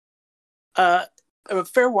Uh, a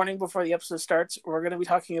fair warning before the episode starts: we're going to be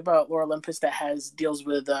talking about Lore Olympus that deals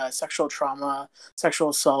with sexual trauma, sexual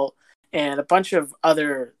assault, and a bunch of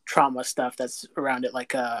other trauma stuff that's around it,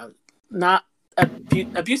 like not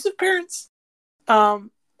abusive parents,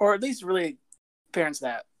 or at least really parents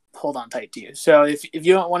that hold on tight to you. So if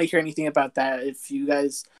you don't want to hear anything about that, if you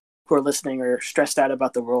guys who are listening are stressed out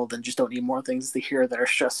about the world and just don't need more things to hear that are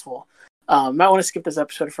stressful, might want to skip this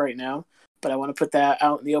episode for right now. But I want to put that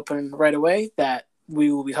out in the open right away that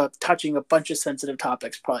we will be touching a bunch of sensitive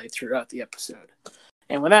topics probably throughout the episode.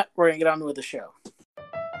 And with that, we're going to get on with the show.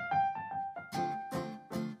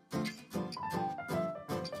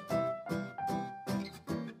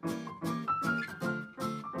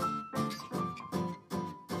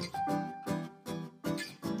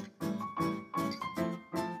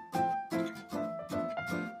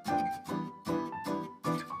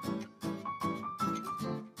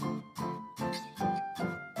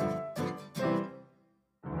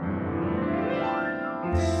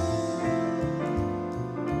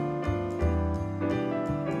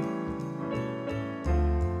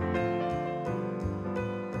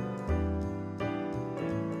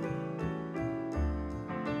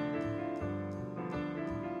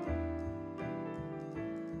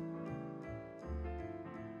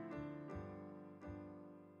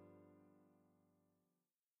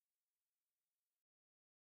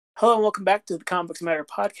 Hello and welcome back to the Comic Books Matter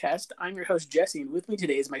podcast. I'm your host, Jesse, and with me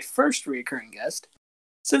today is my first recurring guest.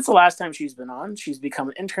 Since the last time she's been on, she's become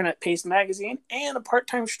an internet-paced magazine and a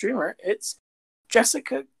part-time streamer. It's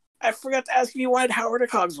Jessica. I forgot to ask if you wanted Howard or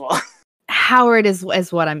Cogswell. Howard is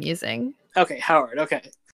what I'm using. Okay, Howard,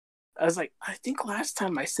 okay. I was like, I think last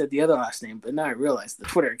time I said the other last name, but now I realized the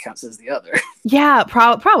Twitter account says the other. Yeah,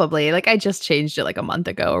 probably. Like, I just changed it like a month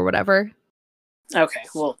ago or whatever. Okay,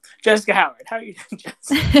 well, Jessica Howard, how are you doing,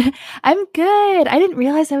 Jess? I'm good. I didn't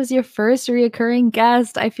realize I was your first reoccurring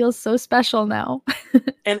guest. I feel so special now.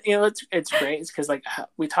 And, you know, it's great. It's because, like,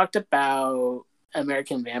 we talked about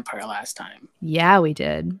American Vampire last time. Yeah, we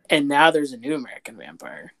did. And now there's a new American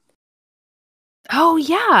Vampire. Oh,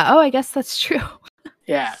 yeah. Oh, I guess that's true.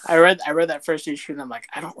 Yeah, I read that first issue and I'm like,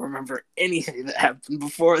 I don't remember anything that happened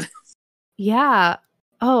before this. Yeah.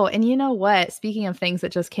 Oh, and you know what? Speaking of things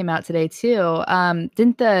that just came out today too,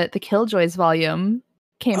 didn't the Killjoys volume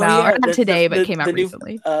came out? Yeah, Not today, but came out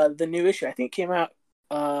recently. The new issue, I think, came out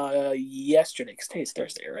yesterday, because today's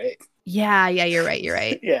Thursday, right? Yeah, you're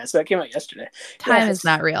right. Yeah, so that came out yesterday. Time is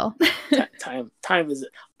not real. time is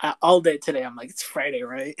all day today. I'm like, it's Friday,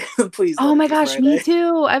 right? Please. Oh my gosh, Friday. Me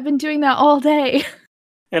too. I've been doing that all day.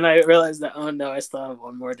 And I realized that, oh no, I still have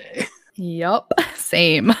one more day. Yup,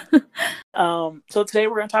 same. So today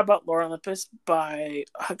we're going to talk about Lore Olympus by,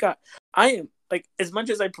 oh God, I am, like, as much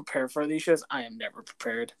as I prepare for these shows, I am never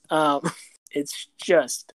prepared. It's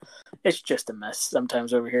just a mess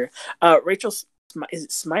sometimes over here. Rachel, is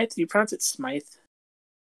it Smythe? Do you pronounce it Smythe?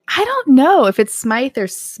 I don't know if it's Smythe or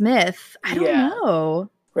Smith. I don't know.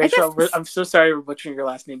 Rachel, I'm so sorry for butchering your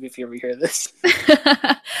last name if you ever hear this.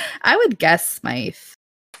 I would guess Smythe.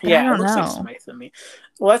 Yeah, it looks like Smythe to me.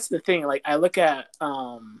 Well, that's the thing. Like, I look at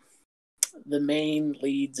the main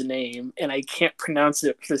lead's name, and I can't pronounce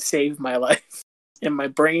it to save my life in my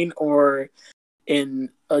brain or in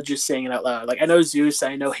just saying it out loud. Like, I know Zeus,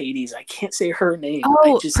 I know Hades. I can't say her name.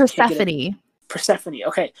 Oh, Persephone. Persephone.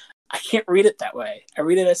 Okay, I can't read it that way. I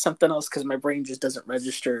read it as something else because my brain just doesn't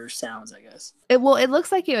register sounds, I guess. It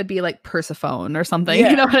looks like it would be like Persephone or something. Yeah.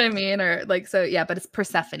 You know what I mean? Or like, so yeah, but it's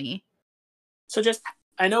Persephone. So just,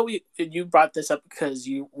 I know you brought this up because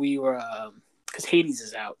we were because Hades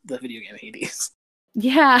is out, the video game Hades.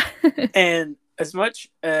 Yeah. And as much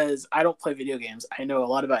as I don't play video games, I know a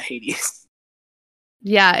lot about Hades.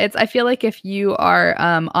 Yeah, I feel like if you are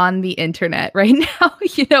on the internet right now,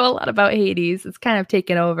 you know a lot about Hades. It's kind of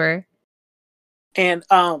taken over. And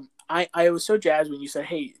I was so jazzed when you said,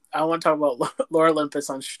 hey, I want to talk about Lore Olympus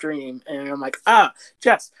on stream. And I'm like,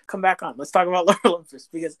 Jess, come back on. Let's talk about Lore Olympus.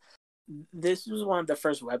 Because this was one of the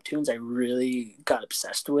first webtoons I really got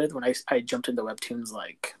obsessed with when I jumped into webtoons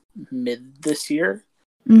like mid this year.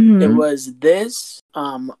 Mm-hmm. It was this,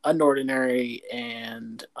 Unordinary,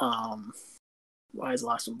 and why is the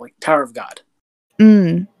last one, like Tower of God.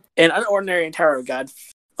 And Unordinary and Tower of God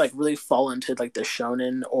like really fall into like the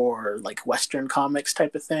shonen or like Western comics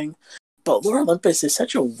type of thing. But Lore Olympus is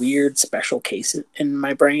such a weird special case in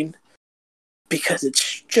my brain because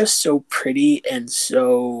it's just so pretty and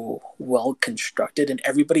so well constructed and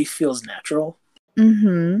everybody feels natural.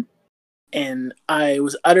 Mm-hmm. And I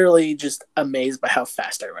was utterly just amazed by how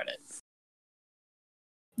fast I read it.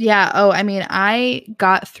 Yeah. Oh, I mean, I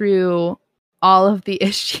got through all of the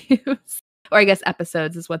issues or I guess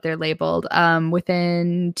episodes is what they're labeled,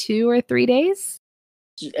 within 2 or 3 days.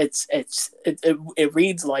 It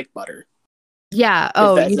reads like butter. Yeah.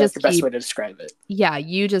 That's the best way to describe it. Yeah,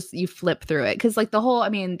 you flip through it because like the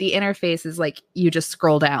interface is like you just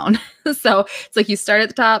scroll down. So it's like you start at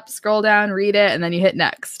the top, scroll down, read it, and then you hit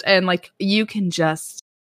next, and like you can just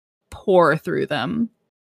pour through them.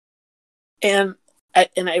 And I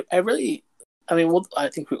really, I mean, I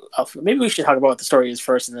think maybe we should talk about what the story is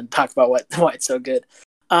first, and then talk about why it's so good.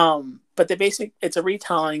 But it's a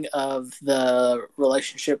retelling of the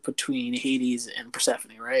relationship between Hades and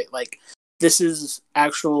Persephone, right? Like, this is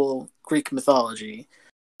actual Greek mythology,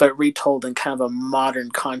 but retold in kind of a modern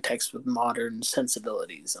context with modern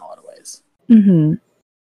sensibilities in a lot of ways. Mm-hmm.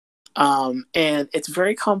 And it's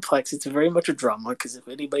very complex. It's very much a drama, because if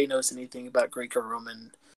anybody knows anything about Greek or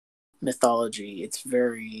Roman mythology, it's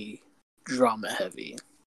very drama heavy.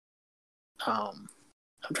 I'm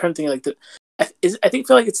trying to think like I feel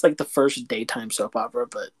like it's like the first daytime soap opera,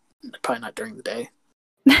 but probably not during the day.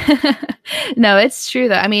 No, it's true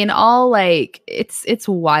though. I mean, all like it's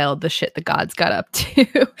wild the shit the gods got up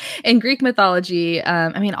to in Greek mythology.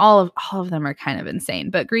 I mean, all of them are kind of insane,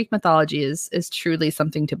 but Greek mythology is truly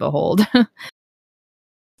something to behold.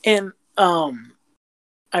 And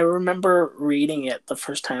I remember reading it the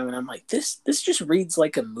first time, and I'm like, this just reads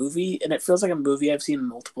like a movie, and it feels like a movie I've seen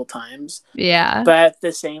multiple times. Yeah. But at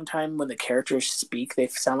the same time, when the characters speak, they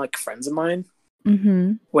sound like friends of mine.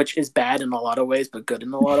 Mm-hmm. Which is bad in a lot of ways, but good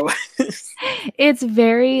in a lot of ways. It's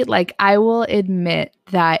very, like, I will admit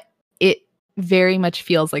that it very much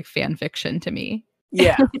feels like fan fiction to me.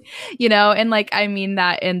 Yeah. You know, and like, I mean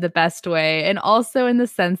that in the best way. And also in the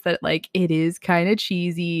sense that like, it is kind of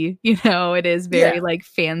cheesy, you know, it is very like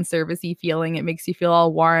fan servicey feeling. It makes you feel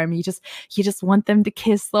all warm. You just want them to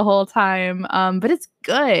kiss the whole time. But it's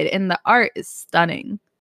good. And the art is stunning.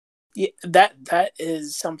 Yeah, that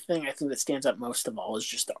is something I think that stands out most of all, is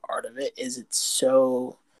just the art of it. Is it's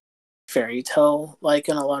so fairy tale like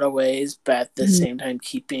in a lot of ways, but at the same time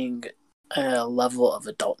keeping a level of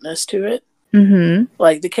adultness to it. Mm-hmm.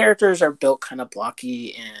 Like, the characters are built kind of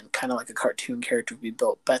blocky and kind of like a cartoon character would be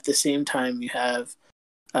built, but at the same time you have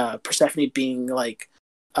Persephone being like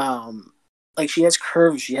she has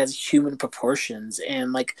curves, she has human proportions,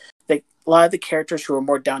 and like a lot of the characters who are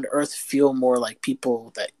more down to earth feel more like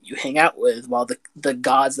people that you hang out with, while the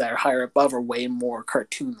gods that are higher above are way more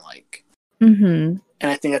cartoon like. Mm-hmm.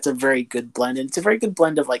 And I think that's a very good blend, and it's a very good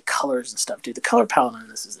blend of like colors and stuff, dude. The color palette on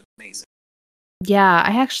this is amazing. Yeah,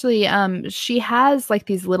 I actually she has like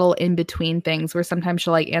these little in between things where sometimes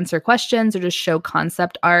she'll like answer questions or just show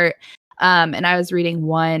concept art. And I was reading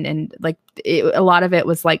one, and like a lot of it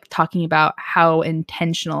was like talking about how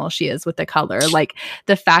intentional she is with the color. Like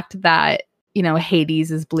the fact that, you know,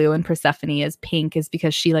 Hades is blue and Persephone is pink is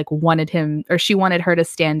because she like wanted her to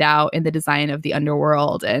stand out in the design of the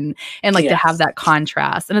underworld and like to have that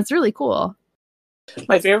contrast. And it's really cool.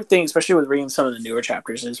 My favorite thing, especially with reading some of the newer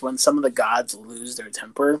chapters, is when some of the gods lose their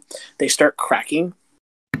temper, they start cracking.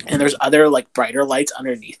 And there's other like brighter lights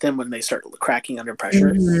underneath them when they start cracking under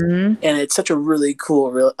pressure. Mm-hmm. And it's such a really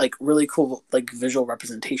cool visual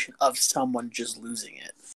representation of someone just losing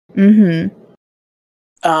it. Mm-hmm.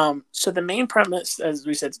 So the main premise, as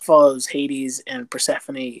we said, follows Hades and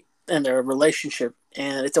Persephone and their relationship,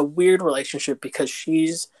 and it's a weird relationship because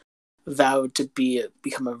she's vowed to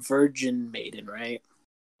become a virgin maiden, right?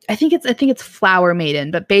 I think it's flower maiden,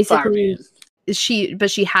 but basically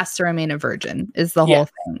she has to remain a virgin is the whole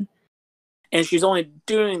thing. And she's only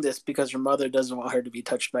doing this because her mother doesn't want her to be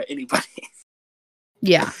touched by anybody.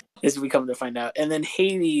 Yeah. As we come to find out. And then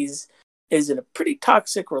Hades is in a pretty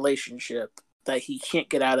toxic relationship that he can't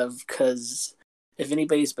get out of, because if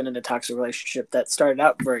anybody's been in a toxic relationship that started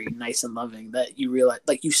out very nice and loving, that you realize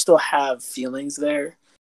like you still have feelings there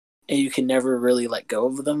and you can never really let go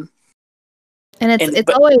of them. And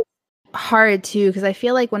it's always hard too, because I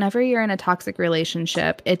feel like whenever you're in a toxic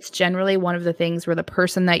relationship, it's generally one of the things where the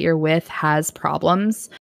person that you're with has problems,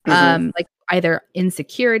 like either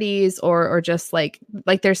insecurities or just like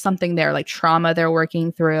there's something there, like trauma they're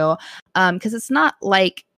working through, because it's not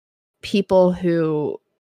like people who,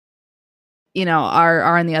 you know,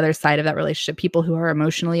 are on the other side of that relationship, people who are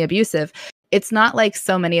emotionally abusive. It's not like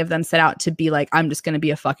so many of them set out to be like, I'm just going to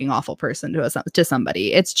be a fucking awful person to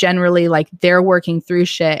somebody. It's generally like they're working through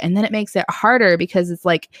shit, and then it makes it harder because it's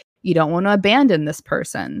like you don't want to abandon this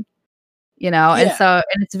person, you know? Yeah.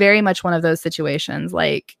 And it's very much one of those situations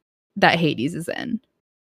like that Hades is in.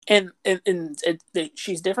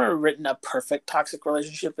 She's definitely written a perfect toxic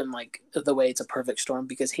relationship in like the way it's a perfect storm,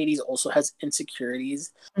 because Hades also has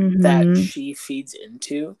insecurities that she feeds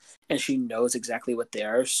into, and she knows exactly what they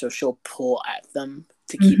are, so she'll pull at them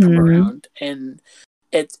to keep him around. And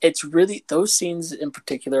it's really those scenes in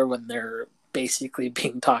particular when they're basically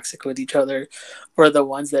being toxic with each other were the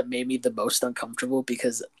ones that made me the most uncomfortable,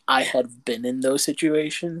 because I had been in those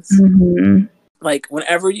situations. Like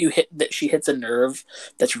whenever she hits a nerve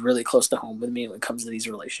that's really close to home with me when it comes to these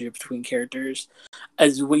relationships between characters,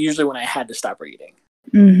 is usually when I had to stop reading,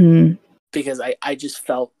 because I just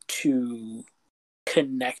felt too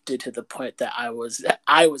connected to the point that I was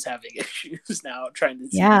having issues now trying to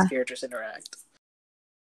see these characters interact.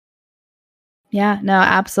 Yeah, no,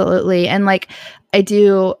 absolutely. And like, I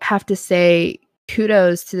do have to say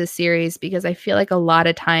kudos to the series, because I feel like a lot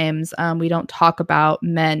of times we don't talk about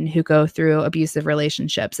men who go through abusive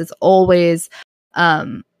relationships. It's always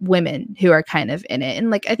women who are kind of in it. And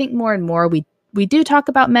like, I think more and more we do talk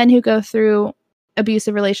about men who go through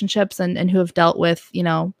abusive relationships and who have dealt with, you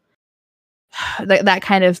know, that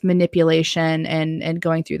kind of manipulation and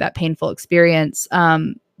going through that painful experience.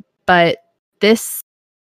 But this,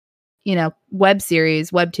 you know, web series,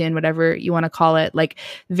 webtoon, whatever you want to call it, like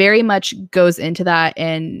very much goes into that.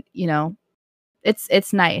 And, you know,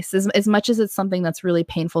 it's nice as much as it's something that's really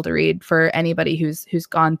painful to read for anybody who's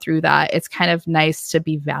gone through that. It's kind of nice to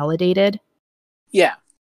be validated. Yeah.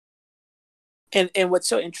 And what's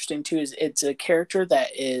so interesting too is it's a character that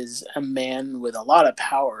is a man with a lot of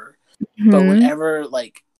power, but whenever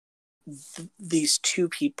like these two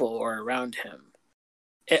people are around him,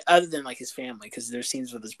 other than like his family, because there's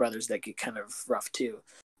scenes with his brothers that get kind of rough too.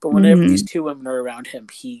 But whenever these two women are around him,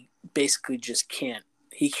 he basically just can't.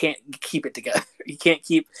 He can't keep it together. He can't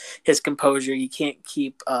keep his composure. He can't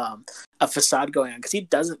keep a facade going on, because he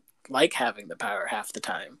doesn't like having the power half the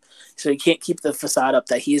time. So he can't keep the facade up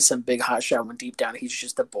that he is some big hotshot when deep down he's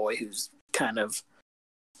just a boy who's kind of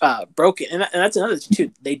broken. And that's another thing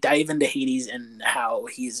too. They dive into Hades and how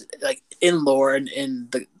he's like in lore and in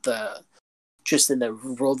the just in the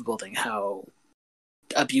world building, how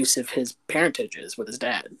abusive his parentage is with his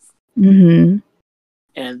dad. And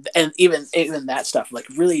even that stuff like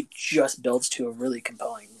really just builds to a really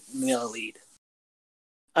compelling male lead.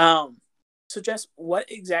 So Jess, what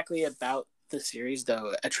exactly about the series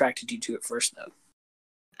though attracted you to it first though?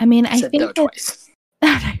 I mean, I think twice.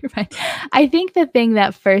 I think the thing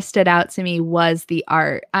that first stood out to me was the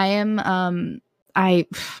art. My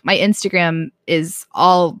Instagram is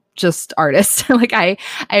all just artists. Like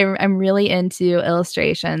I'm really into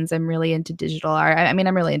illustrations. I'm really into digital art. I mean,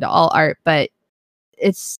 I'm really into all art, but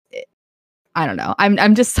I don't know.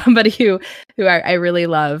 I'm just somebody who I really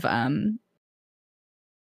love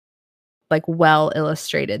like well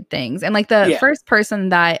illustrated things. And like the first person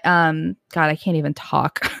that God, I can't even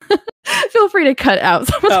talk. Feel free to cut out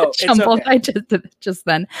some of the jumble I just did just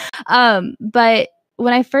then. But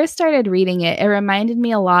when I first started reading it, it reminded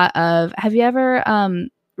me a lot of, have you ever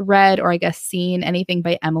read or I guess seen anything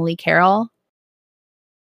by Emily Carroll?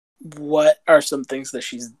 What are some things that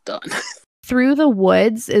she's done? Through the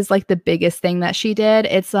Woods is like the biggest thing that she did.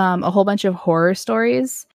 It's a whole bunch of horror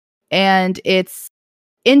stories, and it's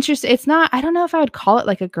interesting. It's not, I don't know if I would call it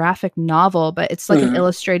like a graphic novel, but it's like an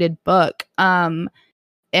illustrated book.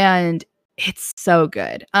 And it's so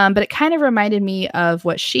good. But it kind of reminded me of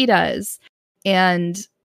what she does. And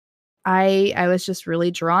I was just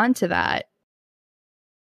really drawn to that.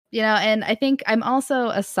 You know, and I think I'm also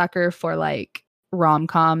a sucker for like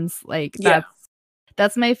rom-coms. Like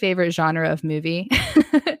that's my favorite genre of movie.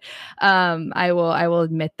 I will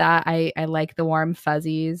admit that. I like the warm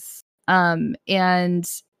fuzzies. And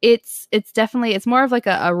it's definitely, it's more of like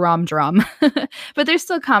a rom-drum, but there's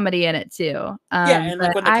still comedy in it too. And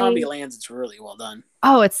like when the comedy lands, it's really well done.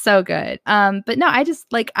 Oh, it's so good. But no, I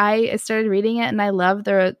just like I started reading it and I love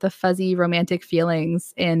the fuzzy romantic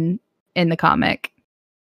feelings in the comic.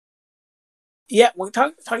 Yeah, when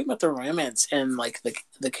talking about the romance and like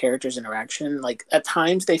the characters' interaction, like at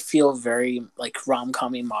times they feel very like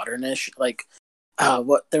rom-com-y modernish. Like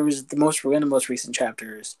what there was one of the most recent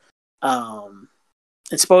chapters. And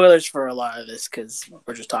spoilers for a lot of this because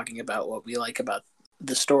we're just talking about what we like about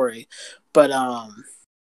the story. But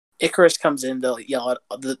Icarus comes in to yell at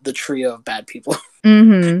the trio of bad people.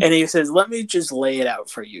 And he says, "Let me just lay it out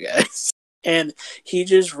for you guys." And he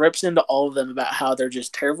just rips into all of them about how they're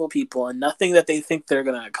just terrible people and nothing that they think they're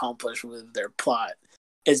going to accomplish with their plot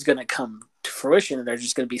is going to come to fruition, and they're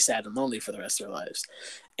just going to be sad and lonely for the rest of their lives.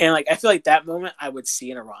 And like I feel like that moment I would see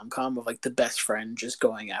in a rom-com of like the best friend just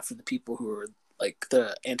going after the people who are like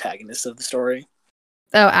the antagonists of the story.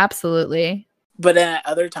 Oh, absolutely. but then at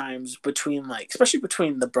other times between especially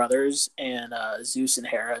between the brothers and Zeus and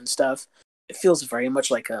Hera and stuff, it feels very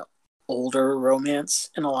much like a older romance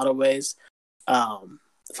in a lot of ways.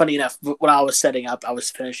 Funny enough, when I was setting up, I was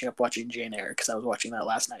finishing up watching Jane Eyre because I was watching that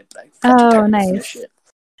last night, but I got too tired to finish it.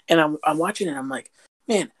 And I'm watching it, and I'm like,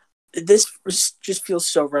 man, this just feels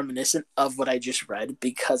so reminiscent of what I just read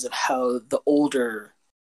because of how the older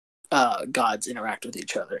gods interact with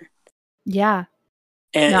each other. Yeah.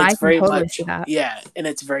 And it's very much, and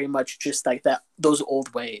it's very much just like that, those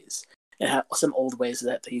old ways, and have some old ways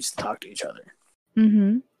that they used to talk to each other.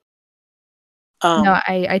 Mm-hmm. No,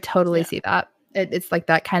 I totally see that. It's like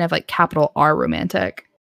that kind of like capital R romantic.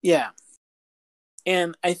 Yeah.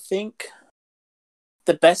 And I think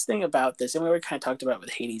the best thing about this, and we already kind of talked about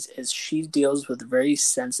with Hades, is she deals with very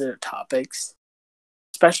sensitive topics,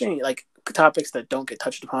 especially like topics that don't get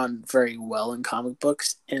touched upon very well in comic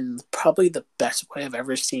books, in probably the best way I've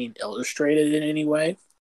ever seen illustrated in any way.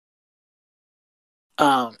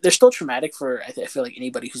 They're still traumatic for, I feel like,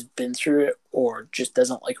 anybody who's been through it or just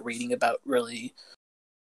doesn't like reading about really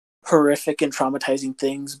horrific and traumatizing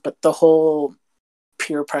things, but the whole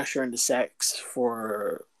peer pressure into sex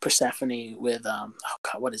for Persephone with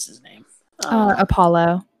what is his name?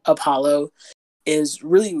 Apollo is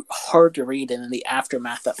really hard to read, and in the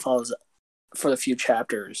aftermath that follows for the few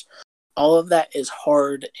chapters, all of that is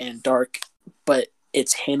hard and dark, but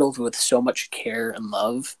it's handled with so much care and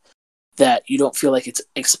love that you don't feel like it's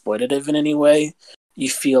exploitative in any way. You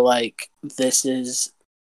feel like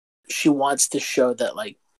she wants to show that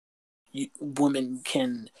like women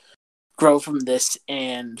can grow from this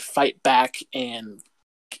and fight back and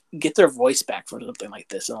get their voice back for something like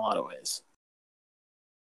this in a lot of ways.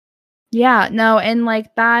 Yeah, no, and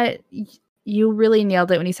like that, you really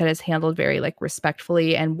nailed it when you said it's handled very like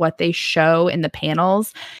respectfully, and what they show in the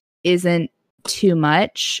panels isn't too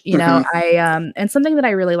much, you know. And something that I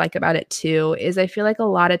really like about it too is I feel like a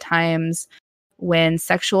lot of times when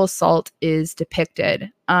sexual assault is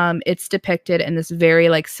depicted, it's depicted in this very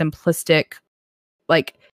like simplistic,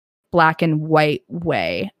 like black and white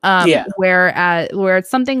way. Where it's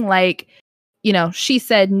something like, you know, she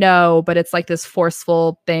said no, but it's like this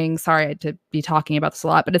forceful thing. Sorry to be talking about this a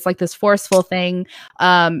lot, but it's like this forceful thing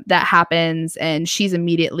that happens, and she's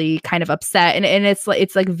immediately kind of upset, and it's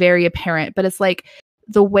like very apparent. But it's like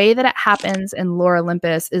the way that it happens in Lore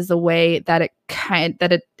Olympus is the way that it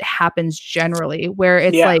happens generally, where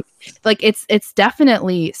it's like it's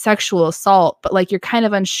definitely sexual assault, but like you're kind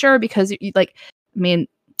of unsure because like, I mean,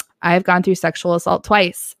 I've gone through sexual assault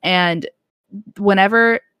twice, and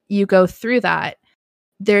whenever you go through that,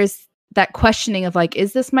 there's that questioning of like,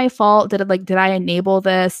 is this my fault? Did I enable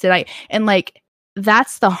this? And like,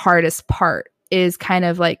 that's the hardest part, is kind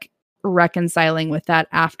of like reconciling with that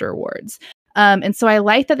afterwards. And so I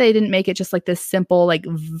like that they didn't make it just like this simple, like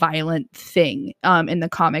violent thing in the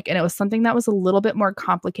comic. And it was something that was a little bit more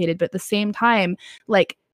complicated, but at the same time,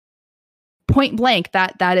 like point blank,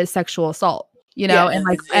 that is sexual assault, you know, and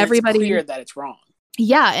like everybody, it's clear that it's wrong.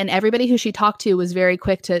 Yeah, and everybody who she talked to was very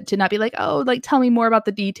quick to not be like, oh, like tell me more about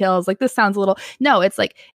the details. Like this sounds a little. No, it's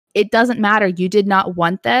like, it doesn't matter. You did not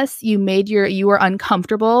want this. You were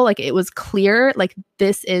uncomfortable. Like it was clear, like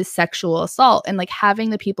this is sexual assault, and like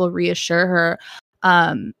having the people reassure her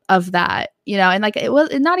of that, you know, and like it was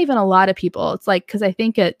not even a lot of people. It's like, because I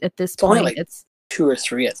think at this point only like it's 2 or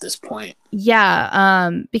 3 at this point. Yeah,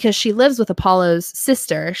 because she lives with Apollo's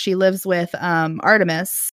sister. She lives with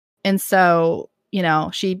Artemis, and so, you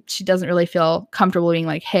know, she doesn't really feel comfortable being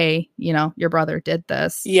like, hey, you know, your brother did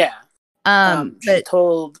this. Yeah. She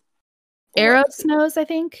told Eros knows, I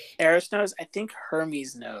think. Eros knows. I think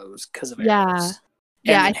Hermes knows because of Eros.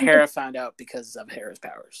 Yeah. And then Hera found out because of Hera's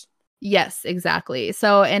powers. Yes, exactly.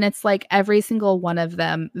 So, and it's like every single one of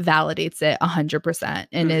them validates it 100%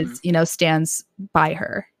 and is, you know, stands by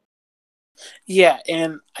her. Yeah,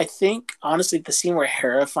 and I think honestly the scene where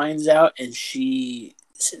Hera finds out and she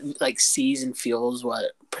like sees and feels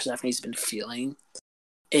what Persephone's been feeling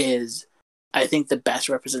is, I think, the best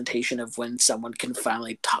representation of when someone can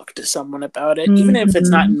finally talk to someone about it, even if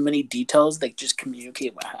it's not in many details. They just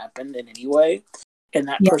communicate what happened in any way, and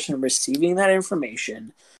that person receiving that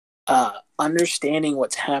information, understanding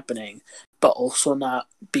what's happening, but also not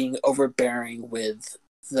being overbearing with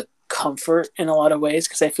the comfort in a lot of ways.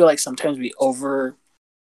 Because I feel like sometimes we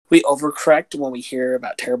overcorrect when we hear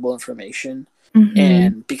about terrible information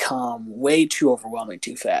and become way too overwhelming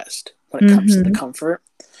too fast when it comes to the comfort.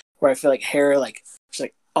 Where I feel like Hera, like, she's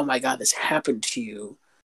like, oh my god, this happened to you.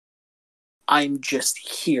 I'm just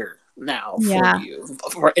here now for you,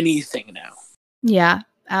 for anything now. Yeah,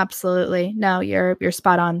 absolutely. No, you're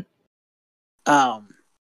spot on.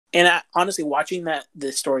 And honestly, watching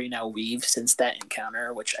this story now weave since that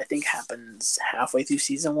encounter, which I think happens halfway through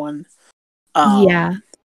season 1. Yeah.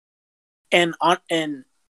 And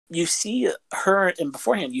you see her, and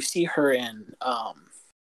beforehand, you see her and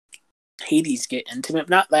Hades get intimate.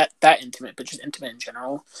 Not that intimate, but just intimate in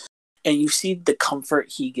general. And you see the comfort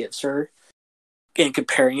he gives her, and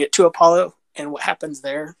comparing it to Apollo, and what happens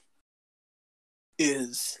there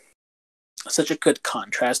is such a good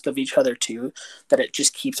contrast of each other too, that it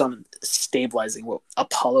just keeps on stabilizing what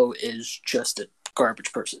Apollo is, just a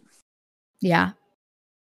garbage person. Yeah.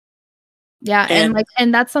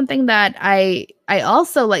 And that's something that I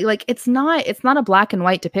also like it's not a black and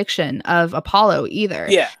white depiction of Apollo either.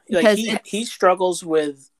 Yeah, like he struggles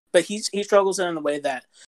with, but he struggles in a way that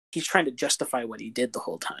he's trying to justify what he did the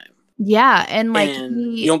whole time. Yeah, and like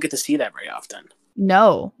you don't get to see that very often.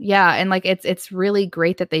 No, yeah, and like it's really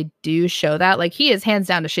great that they do show that. Like he is hands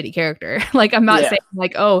down a shitty character. Like I'm not saying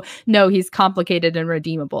like, oh no, he's complicated and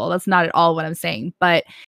redeemable. That's not at all what I'm saying. But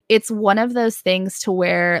it's one of those things to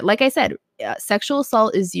where, like I said, sexual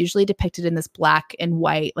assault is usually depicted in this black and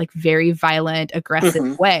white, like very violent,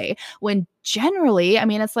 aggressive way. When generally, I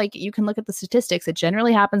mean, it's like you can look at the statistics. It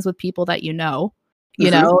generally happens with people that you know.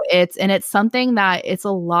 It's something that it's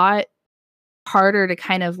a lot harder to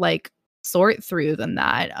kind of like sort through than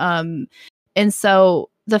that. And so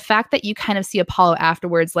the fact that you kind of see Apollo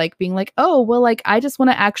afterwards, like being like, oh, well, like, I just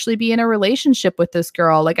want to actually be in a relationship with this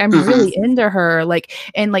girl. Like, I'm really into her. Like,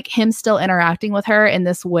 and like him still interacting with her in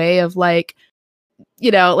this way of like,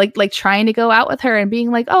 you know, like trying to go out with her and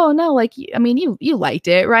being like, oh no, like, I mean, you liked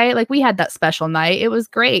it, right? Like we had that special night. It was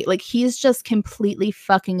great. Like he's just completely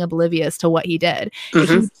fucking oblivious to what he did.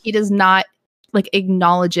 He does not like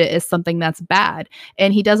acknowledge it as something that's bad,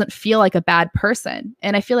 and he doesn't feel like a bad person.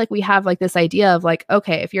 And I feel like we have like this idea of like,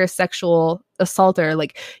 okay, if you're a sexual assaulter,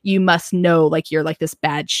 like you must know like you're like this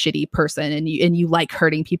bad shitty person and you like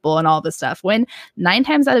hurting people and all this stuff, when 9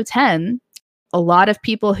 times out of 10 a lot of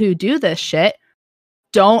people who do this shit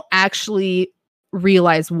don't actually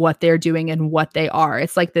realize what they're doing and what they are.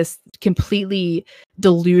 It's like this completely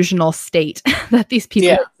delusional state that these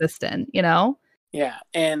people exist in, you know? Yeah,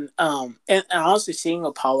 and honestly, seeing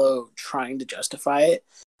Apollo trying to justify it,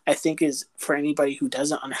 I think is, for anybody who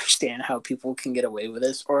doesn't understand how people can get away with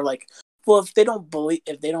this, or like, well, if they don't believe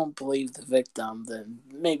the victim, then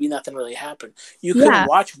maybe nothing really happened. You can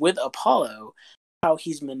watch with Apollo how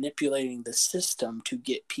he's manipulating the system to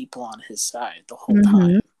get people on his side the whole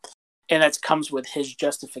time, and that comes with his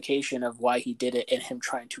justification of why he did it, and him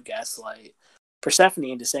trying to gaslight Persephone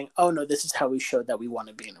into saying, oh no, this is how we showed that we want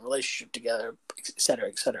to be in a relationship together, etc.,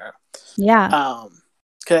 etc. Yeah.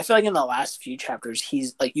 Because I feel like in the last few chapters,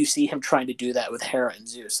 he's like, you see him trying to do that with Hera and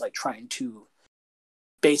Zeus, like trying to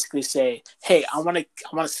basically say, hey, I want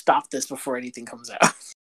to stop this before anything comes out.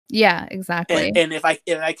 Yeah, exactly. And if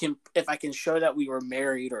I can show that we were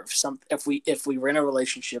married, or if we were in a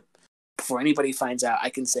relationship before anybody finds out,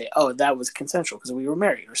 I can say, oh, that was consensual because we were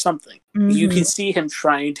married or something. You can see him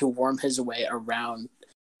trying to worm his way around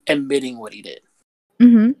admitting what he did.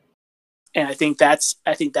 And I think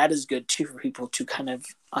that is good too, for people to kind of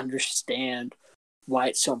understand why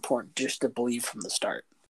it's so important just to believe from the start.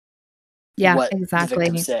 Yeah, what exactly. the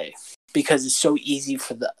victims say, because it's so easy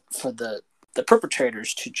for the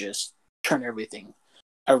perpetrators to just turn everything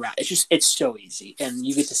around. It's so easy, and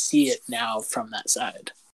you get to see it now from that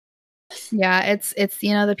side. Yeah, it's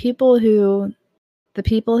you know, the people who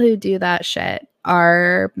do that shit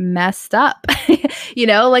are messed up. You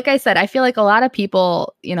know, like I said, I feel like a lot of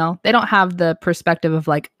people, you know, they don't have the perspective of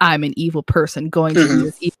like, I'm an evil person going to do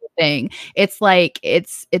this evil thing. It's like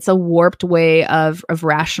it's a warped way of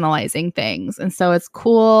rationalizing things. And so it's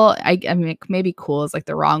cool. I mean, maybe cool is like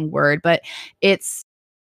the wrong word, but it's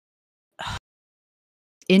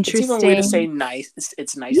interesting. It's even weird to say nice.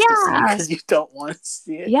 It's nice to see because you don't want to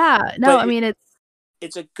see it. Yeah. No, I mean,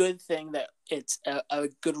 it's a good thing that it's a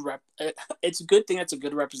good it's a good thing that's a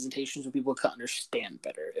good representation so people can understand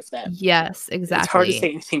better. If that, yes, exactly. It's hard to say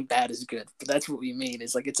anything bad is good, but that's what we mean.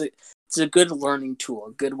 It's like it's a good learning tool,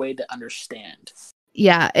 a good way to understand.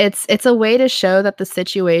 Yeah, it's a way to show that the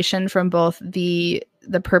situation from both the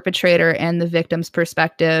perpetrator and the victim's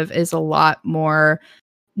perspective is a lot more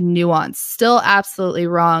nuanced. Still absolutely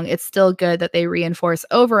wrong. It's still good that they reinforce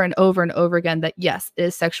over and over and over again that yes, it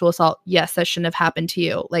is sexual assault. Yes, that shouldn't have happened to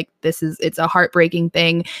you. Like it's a heartbreaking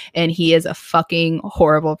thing, and he is a fucking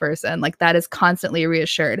horrible person. Like that is constantly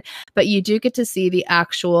reassured. But you do get to see the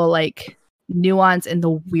actual like nuance and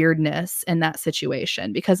the weirdness in that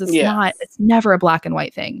situation, because it's never a black and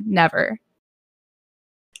white thing. Never.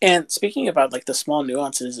 And speaking about like the small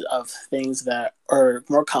nuances of things that are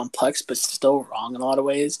more complex but still wrong in a lot of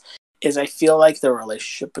ways, is I feel like the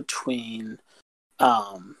relationship between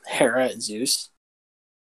Hera and Zeus,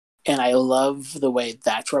 and I love the way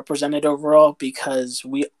that's represented overall, because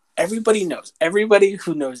everybody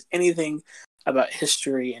who knows anything about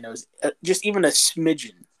history and knows just even a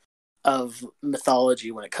smidgen of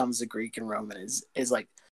mythology when it comes to Greek and Roman is like,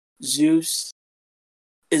 Zeus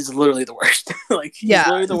is literally the worst. Like, he's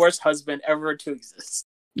literally the worst husband ever to exist.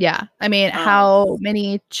 Yeah. I mean, how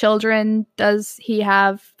many children does he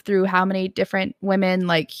have through how many different women?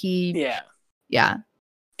 Like, yeah.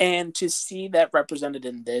 And to see that represented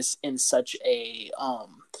in this, in such a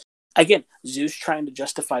again, Zeus trying to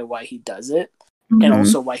justify why he does it, and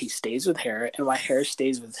also why he stays with Hera and why Hera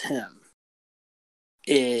stays with him,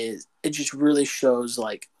 it just really shows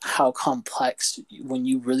like how complex, when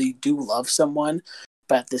you really do love someone,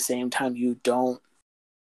 but at the same time you're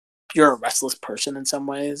a restless person in some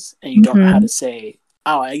ways, and you don't know how to say,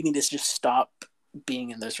 oh, I need to just stop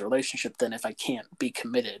being in this relationship then if I can't be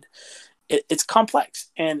committed. It's complex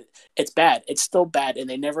and it's bad. It's still bad, and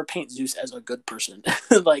they never paint Zeus as a good person.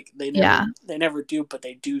 Like they never do, but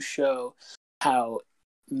they do show how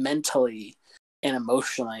mentally and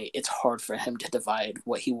emotionally it's hard for him to divide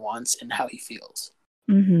what he wants and how he feels.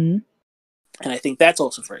 And I think that's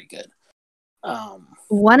also very good.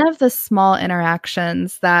 One of the small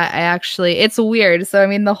interactions that it's weird. So I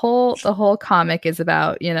mean, the whole comic is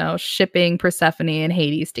about, you know, shipping Persephone and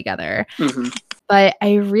Hades together. But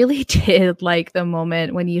I really did like the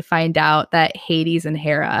moment when you find out that Hades and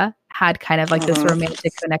Hera had kind of like this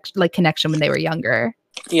romantic connection when they were younger.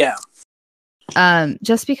 Yeah.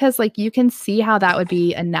 Just because like you can see how that would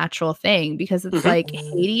be a natural thing, because it's like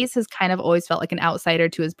Hades has kind of always felt like an outsider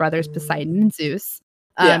to his brothers Poseidon and Zeus.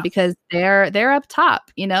 Because they're up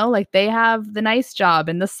top, you know, like they have the nice job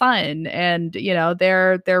in the sun, and you know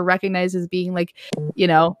they're recognized as being like, you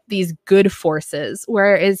know, these good forces,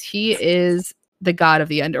 whereas he is the god of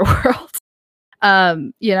the underworld.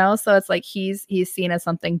 You know, so it's like he's seen as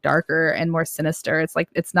something darker and more sinister. It's like,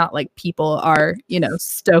 it's not like people are, you know,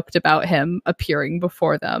 stoked about him appearing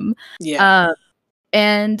before them.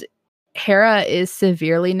 And Hera is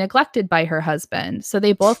severely neglected by her husband. So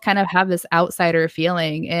they both kind of have this outsider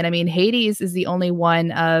feeling. And I mean, Hades is the only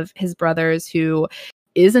one of his brothers who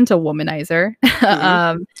isn't a womanizer.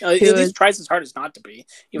 He tries his hardest not to be,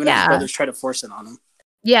 even if his brothers try to force it on him.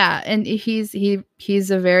 Yeah, and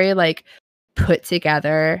he's a very like put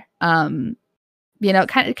together, you know,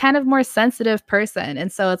 kind of more sensitive person.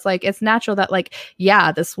 And so it's like, it's natural that like,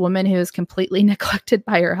 yeah, this woman who is completely neglected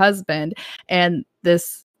by her husband, and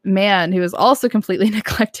this man who is also completely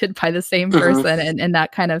neglected by the same person and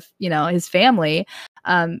that kind of, you know, his family,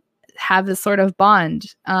 have this sort of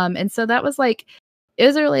bond. And so that was like, it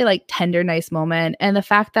was a really like tender, nice moment. And the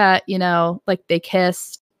fact that, you know, like they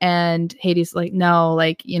kissed, and Hades like, no,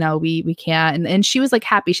 like, you know, we can't. And she was like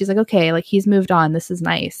happy. She's like, okay, like he's moved on. This is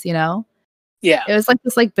nice, you know? Yeah. It was like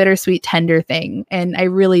this like bittersweet, tender thing. And I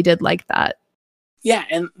really did like that. Yeah.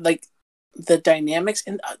 And like the dynamics,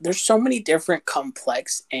 and there's so many different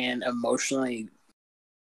complex and emotionally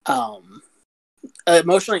like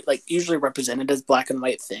usually represented as black and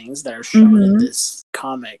white things that are shown in this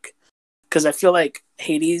comic. Because I feel like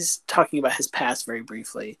Hades talking about his past very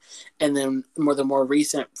briefly, and then the more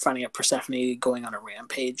recent finding out Persephone going on a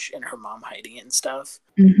rampage and her mom hiding it and stuff.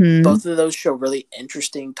 Both of those show really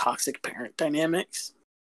interesting toxic parent dynamics.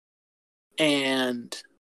 And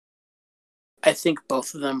I think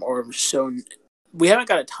both of them are so... We haven't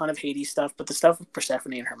got a ton of Hades stuff, but the stuff with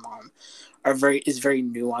Persephone and her mom is very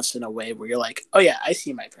nuanced in a way where you're like, oh yeah, I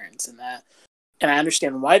see my parents in that. And I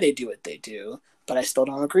understand why they do what they do, but I still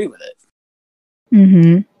don't agree with it.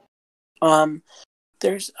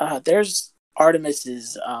 There's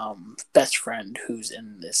Artemis's best friend who's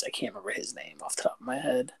in this. I can't remember his name off the top of my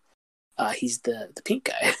head. He's the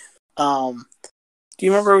pink guy. Do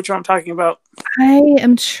you remember which one I'm talking about? I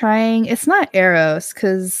am trying. It's not Eros,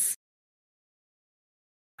 because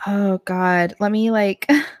oh god, let me look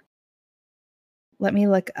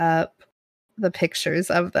up the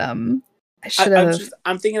pictures of them. I should have.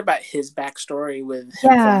 I'm thinking about his backstory with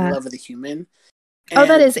him falling in love with a human. And,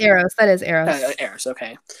 that is Eros. Eros,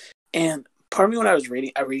 okay. And part of me, when I was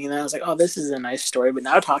reading that, I was like, oh, this is a nice story. But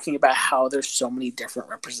now talking about how there's so many different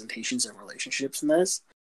representations of relationships in this,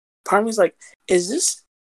 part of me is like, is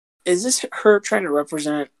this her trying to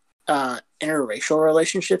represent interracial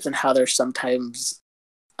relationships and how they're sometimes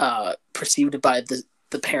perceived by the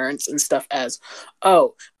parents and stuff as,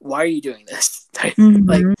 oh, why are you doing this?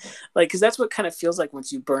 like, because that's what kind of feels like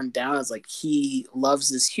once you burn down. Is like he loves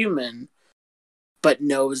this human, but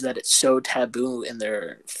knows that it's so taboo in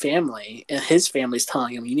their family, and his family's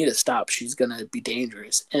telling him, you need to stop, she's going to be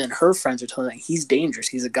dangerous. And then her friends are telling him, he's dangerous,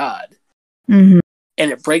 he's a god. Mm-hmm.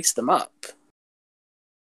 And it breaks them up.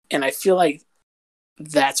 And I feel like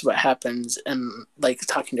that's what happens, and like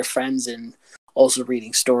talking to friends and also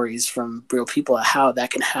reading stories from real people, how that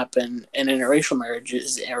can happen in interracial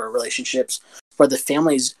marriages or relationships where the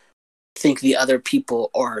families think the other people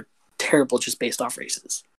are terrible just based off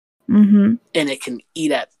races. Mm-hmm. And it can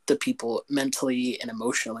eat at the people mentally and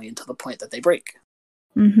emotionally until the point that they break.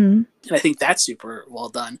 Mm-hmm. And I think that's super well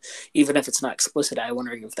done. Even if it's not explicit, I'm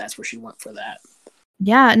wondering if that's where she went for that.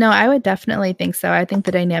 Yeah, no, I would definitely think so. I think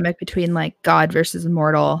the dynamic between like God versus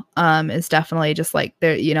mortal is definitely just like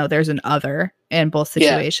there, you know, there's an other in both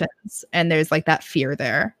situations, and there's like that fear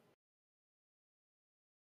there.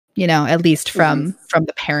 You know, at least from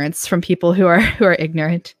the parents, from people who are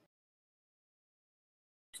ignorant.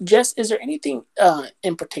 Jess, is there anything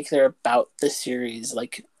in particular about the series,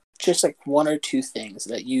 like just like one or two things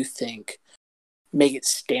that you think make it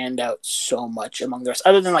stand out so much among the rest,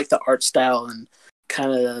 other than like the art style and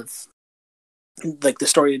kind of like the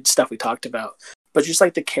story stuff we talked about, but just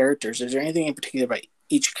like the characters? Is there anything in particular about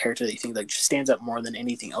each character that you think like just stands out more than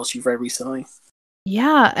anything else you've read recently?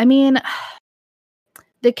 Yeah, I mean,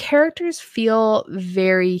 the characters feel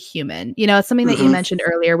very human. You know, it's something that you mentioned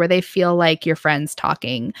earlier where they feel like your friends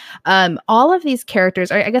talking. All of these characters,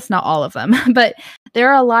 or I guess not all of them, but there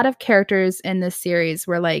are a lot of characters in this series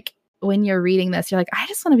where like when you're reading this, you're like, I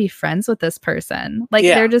just want to be friends with this person. Like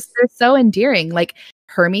they're so endearing. Like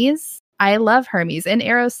Hermes, I love Hermes, and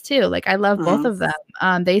Eros too. Like I love both of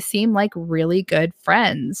them. They seem like really good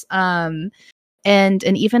friends. And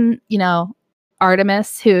even, you know,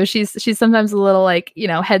 Artemis, who she's sometimes a little like, you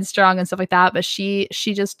know, headstrong and stuff like that, but she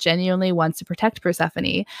just genuinely wants to protect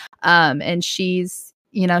Persephone. And she's,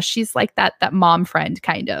 you know, she's like that mom friend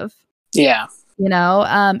kind of. Yeah. You know,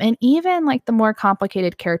 and even like the more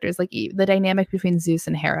complicated characters, like the dynamic between Zeus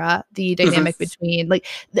and Hera, the dynamic between like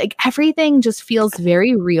everything just feels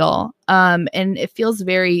very real. And it feels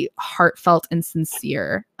very heartfelt and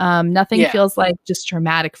sincere. Nothing feels like just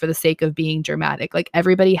dramatic for the sake of being dramatic. Like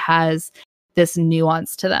everybody has this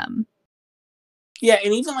nuance to them. Yeah,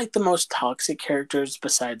 and even like the most toxic characters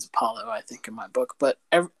besides Apollo, I think, in my book, but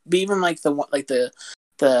even like the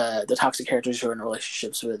toxic characters who are in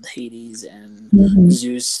relationships with Hades and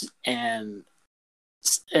Zeus and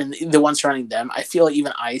the ones surrounding them, I feel like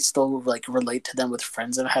even I still like relate to them with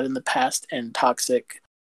friends I've had in the past and toxic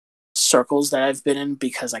circles that I've been in,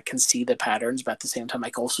 because I can see the patterns, but at the same time I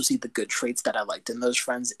can also see the good traits that I liked in those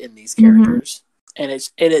friends in these characters. And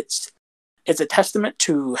it's a testament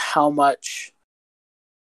to how much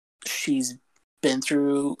she's been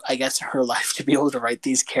through, I guess, her life to be able to write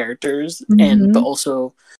these characters, and but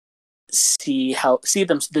also see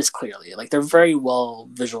them this clearly. Like they're very well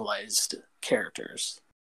visualized characters.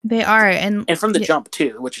 They are, and from the jump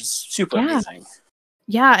too, which is super amazing.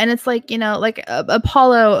 Yeah, and it's like, you know, like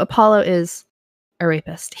Apollo is a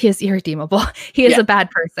rapist. He is irredeemable. He is a bad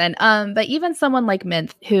person. But even someone like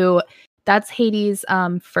Minth, who that's Hades'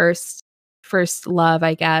 first love,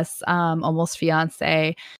 I guess, almost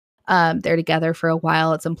fiance. They're together for a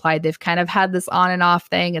while. It's implied they've kind of had this on and off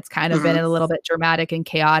thing. It's kind of been a little bit dramatic and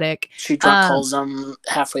chaotic. She drunk calls him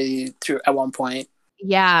halfway through at one point.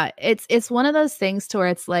 Yeah, it's one of those things to where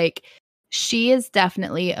it's like she is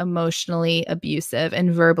definitely emotionally abusive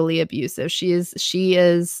and verbally abusive. She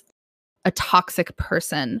is a toxic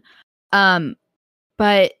person.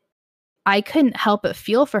 But I couldn't help but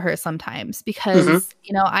feel for her sometimes because,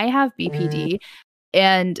 you know, I have BPD,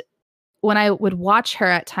 and when I would watch her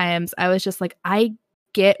at times, I was just like, I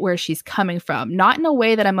get where she's coming from. Not in a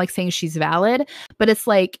way that I'm like saying she's valid, but it's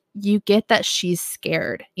like you get that she's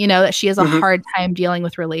scared, you know, that she has a hard time dealing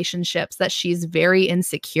with relationships, that she's very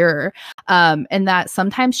insecure, and that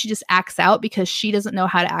sometimes she just acts out because she doesn't know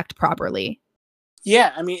how to act properly.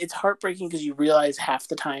 Yeah, I mean, it's heartbreaking because you realize half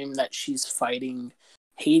the time that she's fighting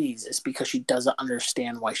Hades is because she doesn't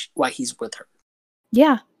understand why he's with her.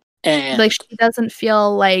 Yeah. And like she doesn't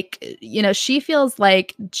feel like, you know, she feels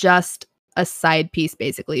like just a side piece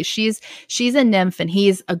basically. She's a nymph and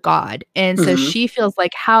he's a god. And so she feels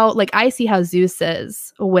like how, like I see how Zeus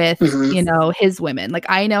is with, you know, his women. Like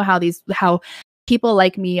I know how people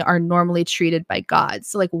like me are normally treated by gods.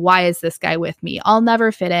 So like, why is this guy with me? I'll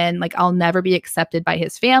never fit in. Like I'll never be accepted by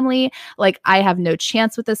his family. Like I have no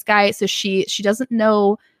chance with this guy. So she doesn't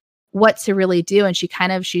know what to really do, and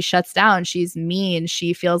she shuts down. She's mean.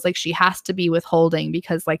 She feels like she has to be withholding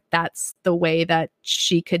because like that's the way that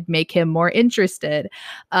she could make him more interested.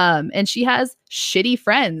 And she has shitty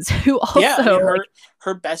friends who also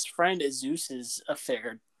her best friend is Zeus's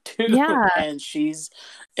affair too. Yeah. And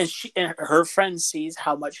her friend sees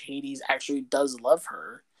how much Hades actually does love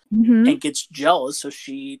her and gets jealous, so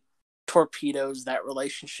she torpedoes that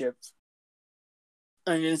relationship.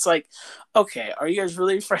 And it's like, okay, are you guys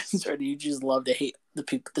really friends, or do you just love to hate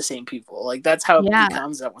the same people? Like, that's how it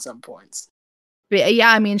becomes at some points.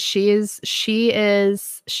 Yeah, I mean, she has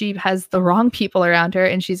the wrong people around her,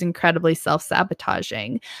 and she's incredibly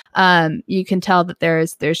self-sabotaging. You can tell that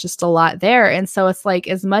there's just a lot there. And so it's like,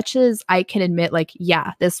 as much as I can admit, like,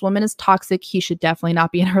 yeah, this woman is toxic, he should definitely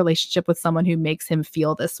not be in a relationship with someone who makes him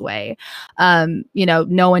feel this way.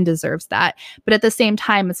 No one deserves that. But at the same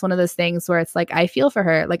time, it's one of those things where it's like, I feel for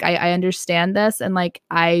her. Like, I understand this, and like,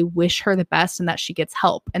 I wish her the best and that she gets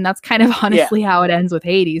help. And that's kind of honestly how it ends with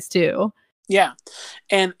Hades too. Yeah,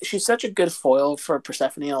 and she's such a good foil for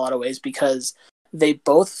Persephone in a lot of ways, because they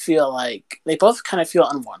both kind of feel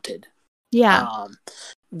unwanted. Yeah.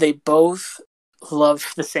 They both love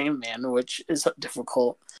the same man, which is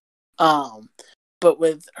difficult. But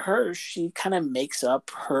with her, she kind of makes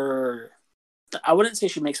up her, I wouldn't say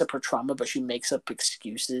she makes up her trauma, but she makes up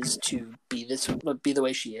excuses to be the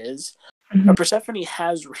way she is. But Persephone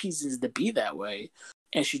has reasons to be that way,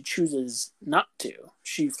 and she chooses not to.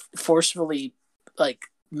 She forcefully, like,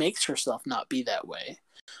 makes herself not be that way.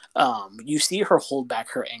 You see her hold back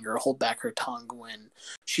her anger, hold back her tongue when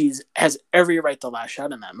has every right to lash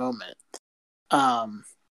out in that moment. And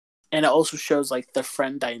it also shows, like, the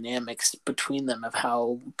friend dynamics between them, of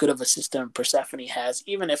how good of a system Persephone has.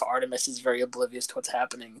 Even if Artemis is very oblivious to what's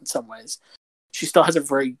happening in some ways, she still has a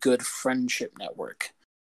very good friendship network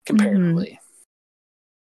comparatively.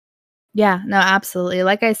 Yeah, no, absolutely.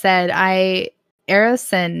 Like I said,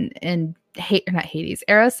 Eros and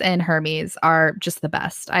Eros and Hermes are just the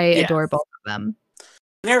best. I adore both of them.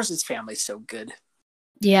 And Eros' family's so good.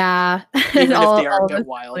 Yeah. Even if they are a bit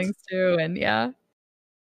wild. Too, and yeah.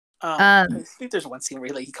 I think there's one scene where,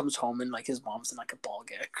 like, he comes home and, like, his mom's in, like, a ball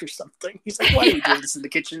gag or something. He's like, why are you doing this in the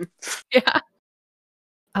kitchen? Yeah.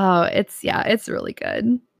 Oh, it's really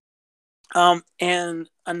good. And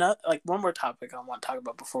another, like, one more topic I want to talk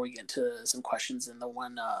about before we get into some questions and the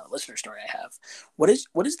one listener story I have. What is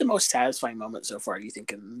the most satisfying moment so far, you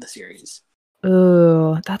think, in the series?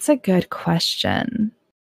 Ooh, that's a good question.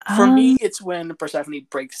 For me, it's when Persephone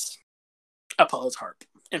breaks Apollo's harp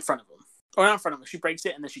in front of him. Or not in front of him, she breaks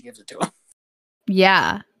it and then she gives it to him.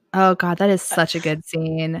 Yeah. Oh god, that is such a good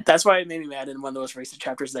scene. That's why it made me mad in one of those recent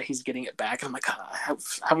chapters that he's getting it back. And I'm like,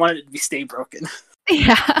 I wanted it to stay broken.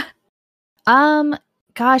 Yeah.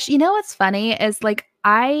 Gosh, you know what's funny is, like,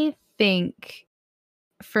 I think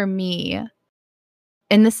for me,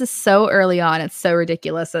 and this is so early on, it's so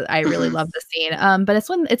ridiculous that I really love the scene. But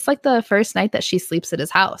it's like the first night that she sleeps at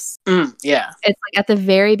his house. Yeah. It's like at the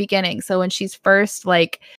very beginning. So when she's first,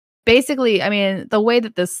 like, basically, I mean, the way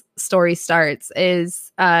that this story starts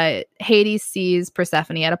is Hades sees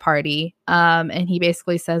Persephone at a party, and he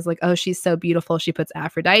basically says, like, oh, she's so beautiful, she puts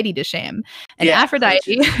Aphrodite to shame. And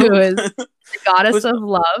Aphrodite, who is the goddess of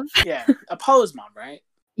love. Yeah, Apollo's mom, right?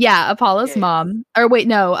 Yeah, Apollo's mom. Or wait,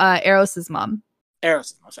 no, Eros's mom.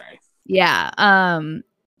 Eros's mom, sorry. Yeah.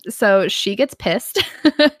 So she gets pissed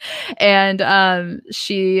and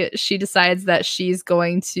she decides that she's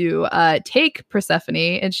going to take Persephone,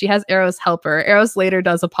 and she has Eros help her. Eros later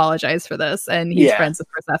does apologize for this, and he's friends with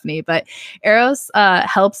Persephone, but Eros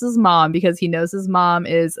helps his mom because he knows his mom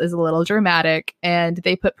is a little dramatic, and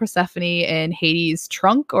they put Persephone in Hades'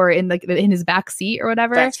 trunk, or in his back seat or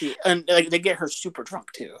whatever. Backseat. And, like, they get her super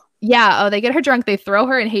drunk too. Yeah, they get her drunk, they throw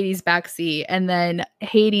her in Hades' backseat, and then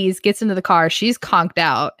Hades gets into the car, she's conked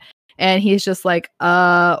out, and he's just like,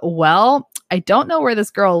 well, I don't know where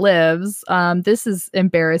this girl lives, this is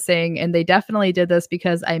embarrassing, and they definitely did this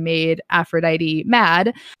because I made Aphrodite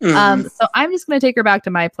mad, so I'm just gonna take her back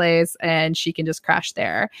to my place, and she can just crash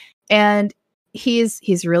there. And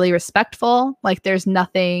he's really respectful, like, there's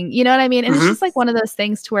nothing, you know what I mean? And it's just like one of those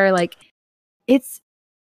things to where, like,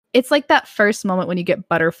 it's like that first moment when you get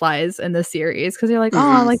butterflies in the series, because you're like,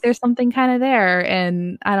 oh, like, there's something kind of there,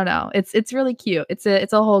 and I don't know, it's really cute. It's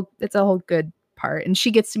a whole good part, and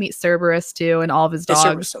she gets to meet Cerberus too, and all of his dogs.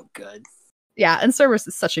 Cerberus so good. Yeah, and Cerberus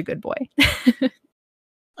is such a good boy.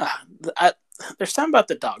 There's something about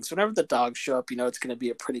the dogs. Whenever the dogs show up, you know it's going to be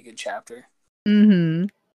a pretty good chapter.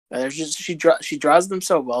 There's just she draws them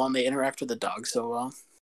so well, and they interact with the dogs so well.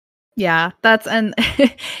 Yeah, it's,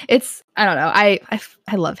 I don't know. I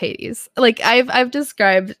love Hades. Like, I've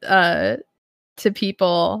described to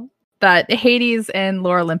people that Hades and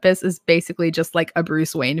Lore Olympus is basically just like a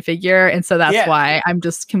Bruce Wayne figure, and so that's why I'm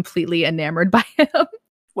just completely enamored by him.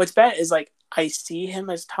 What's bad is, like, I see him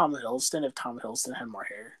as Tom Hiddleston if Tom Hiddleston had more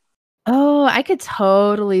hair. Oh, I could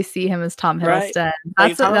totally see him as Tom Hiddleston. Right?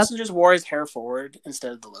 Like if Tom Hiddleston just wore his hair forward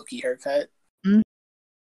instead of the Loki haircut,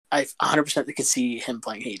 I 100% could see him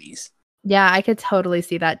playing Hades. Yeah, I could totally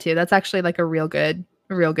see that too. That's actually like a real good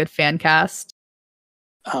fan cast.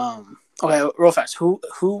 Okay, real fast. Who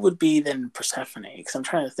would be then Persephone? Because I'm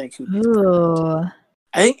trying to think who.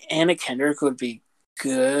 I think Anna Kendrick would be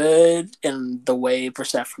good in the way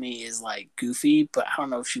Persephone is like goofy, but I don't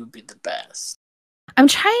know if she would be the best. I'm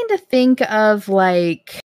trying to think of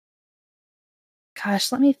like,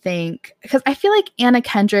 gosh, let me think, because I feel like Anna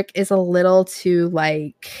Kendrick is a little too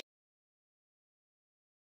like.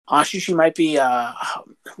 Honestly, she might be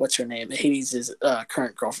what's her name? Hades'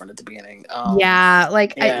 current girlfriend at the beginning.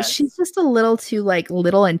 She's just a little too like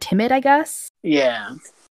little and timid, I guess. Yeah.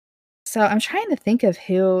 So I'm trying to think of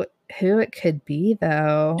who it could be,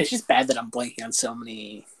 though. It's just bad that I'm blanking on so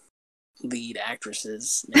many lead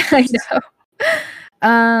actresses. I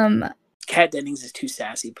know. Kat Dennings is too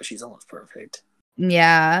sassy, but she's almost perfect.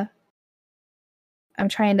 Yeah. I'm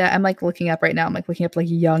like looking up right now. I'm like looking up like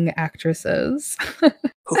young actresses.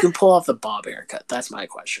 Who can pull off the bob haircut? That's my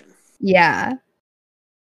question. Yeah.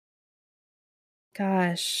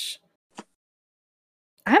 Gosh.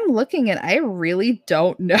 I'm looking and I really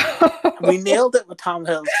don't know. We nailed it with Tom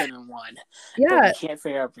Hiddleston in one. Yeah. But we can't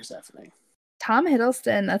figure out Persephone. Tom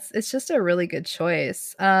Hiddleston, it's just a really good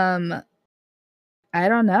choice. I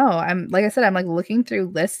don't know. I'm like I said, I'm like looking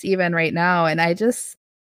through lists even right now, and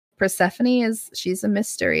Persephone she's a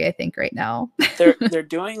mystery, I think, right now. they're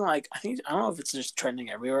doing like I don't know if it's just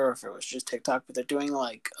trending everywhere or if it was just TikTok, but they're doing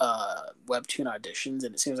like webtoon auditions,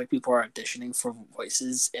 and it seems like people are auditioning for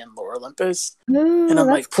voices in Lore Olympus. Ooh, and I'm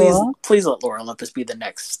like, cool. please let Lore Olympus be the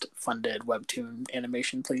next funded webtoon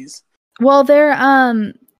animation, please. Well,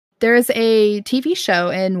 there's a TV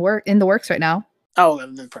show in the works right now. Oh,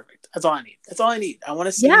 then perfect. That's all I need. I want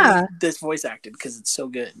to see this voice acted because it's so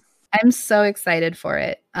good. I'm so excited for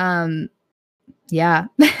it. Yeah.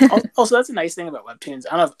 Also, that's a nice thing about webtoons.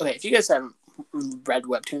 I don't know if you guys haven't read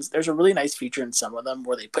webtoons, there's a really nice feature in some of them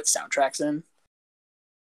where they put soundtracks in,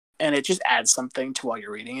 and it just adds something to while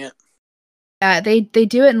you're reading it. Yeah, they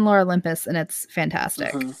do it in Lore Olympus, and it's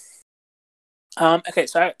fantastic. Mm-hmm. Okay,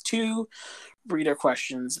 so I have 2 reader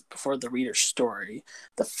questions before the reader story.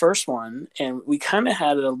 The first one, and we kind of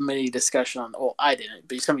had a mini discussion on. Well, I didn't,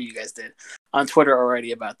 but some of you guys did on Twitter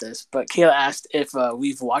already about this. But Kayla asked if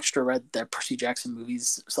we've watched or read the Percy Jackson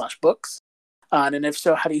movies / books, and if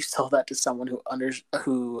so, how do you sell that to someone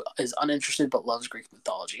who is uninterested but loves Greek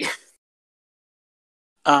mythology?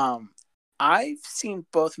 I've seen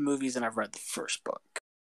both movies and I've read the first book.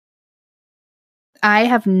 I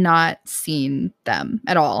have not seen them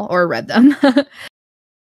at all or read them.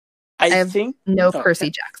 I think no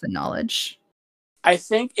Percy Jackson knowledge. I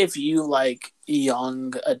think if you like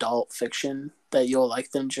young adult fiction, that you'll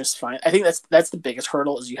like them just fine. I think that's the biggest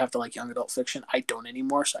hurdle is you have to like young adult fiction. I don't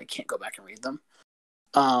anymore, so I can't go back and read them.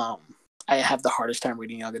 I have the hardest time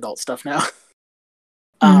reading young adult stuff now.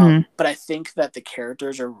 But I think that the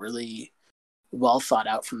characters are really well thought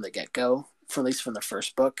out from the get-go, at least from the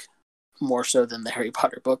first book, more so than the Harry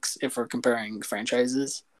Potter books, if we're comparing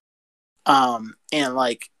franchises. And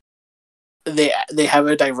like they have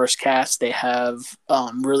a diverse cast. They have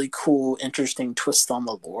really cool, interesting twists on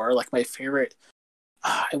the lore. Like my favorite,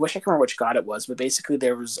 I wish I could remember which god it was, but basically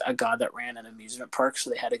there was a god that ran an amusement park, so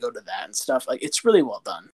they had to go to that and stuff. Like it's really well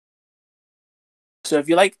done. So if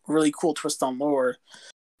you like really cool twists on lore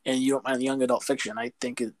and you don't mind young adult fiction, I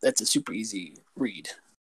think that's a super easy read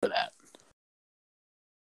for that.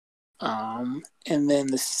 And then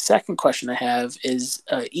the second question I have is,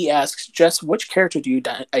 E asks, Jess, which character do you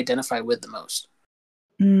identify with the most?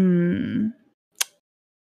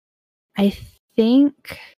 I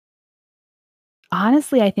think,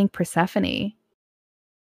 honestly, Persephone.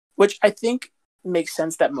 Which I think makes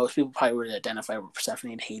sense that most people probably would identify with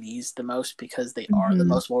Persephone and Hades the most because they are the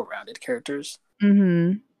most well-rounded characters.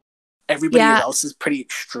 Everybody else is pretty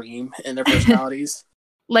extreme in their personalities.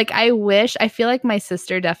 Like I feel like my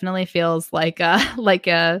sister definitely feels like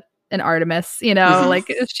an Artemis, you know, like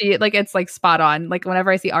she like it's like spot on. Like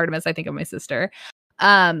whenever I see Artemis, I think of my sister.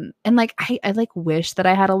 And like I like wish that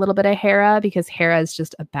I had a little bit of Hera because Hera is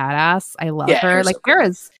just a badass. I love her. Like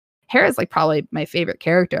so Hera's like probably my favorite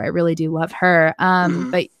character. I really do love her.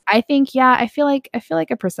 But I think I feel like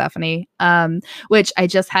a Persephone. Which I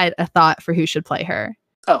just had a thought for who should play her.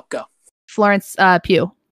 Oh, go. Florence Pugh.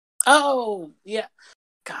 Oh, yeah.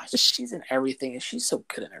 gosh, she's in everything, and she's so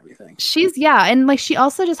good at everything. And like she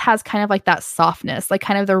also just has kind of like that softness, like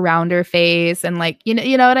kind of the rounder face, and like you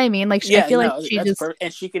know what I mean. Like I feel like she just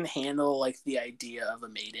and she can handle like the idea of a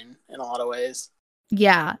maiden in a lot of ways.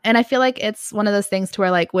 Yeah, and I feel like it's one of those things to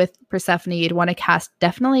where like with Persephone, you'd want to cast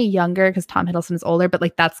definitely younger because Tom Hiddleston's older, but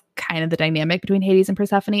like that's kind of the dynamic between Hades and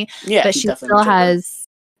Persephone. Yeah, but she still has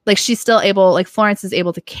like she's still able, like Florence is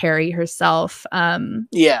able to carry herself kind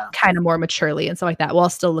of more maturely and stuff like that while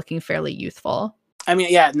still looking fairly youthful. I mean,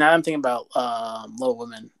 yeah, now I'm thinking about Little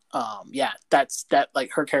Women. That's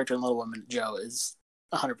like her character in Little Women, Jo, is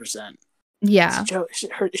 100%. Yeah. Is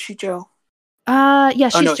she Jo? Yeah,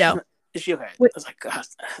 she's Jo. Is she okay? Wait. I was like, God,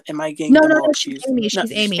 am I getting no, confused?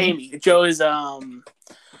 She's Amy. Amy. Jo is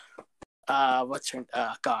what's her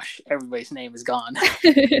gosh, everybody's name is gone.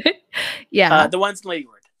 Yeah. The one's in Lady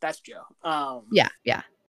Bird. That's Jo. Yeah.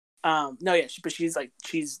 No, yeah, but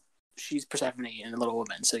she's Persephone in Little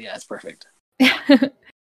Women, so yeah, it's perfect.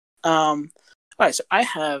 All right, so I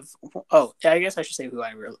have. Oh, I guess I should say who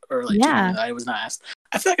I relate to. I was not asked.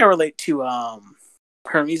 I feel like I relate to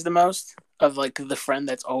Hermes the most, of like the friend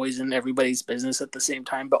that's always in everybody's business at the same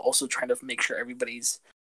time, but also trying to make sure everybody's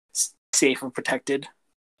safe and protected.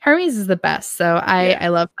 Hermes is the best, so I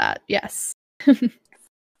love that. Yes.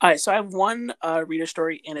 All right, so I have one reader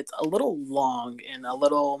story, and it's a little long and a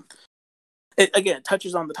little. It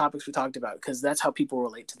touches on the topics we talked about because that's how people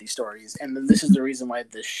relate to these stories, and then this is the reason why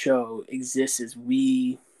this show exists: is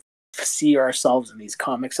we see ourselves in these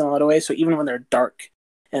comics in a lot of ways. So even when they're dark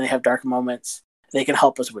and they have dark moments, they can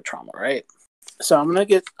help us with trauma, right? So I'm gonna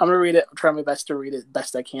read it. I'll try my best to read it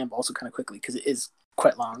best I can, but also kind of quickly because it is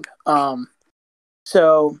quite long.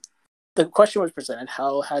 So the question was presented: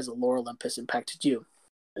 how has Lore Olympus impacted you?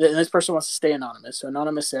 And this person wants to stay anonymous. So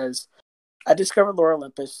anonymous says, I discovered Lore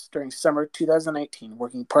Olympus during summer 2019,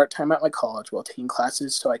 working part-time at my college while taking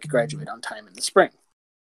classes so I could graduate on time in the spring.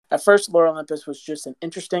 At first, Lore Olympus was just an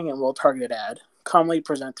interesting and well-targeted ad, commonly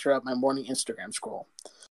present throughout my morning Instagram scroll.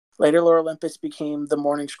 Later, Lore Olympus became the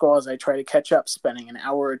morning scroll as I tried to catch up, spending an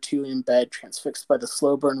hour or two in bed transfixed by the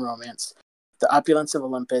slow burn romance, the opulence of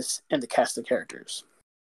Olympus, and the cast of characters.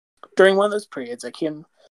 During one of those periods, I came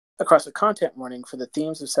across a content warning for the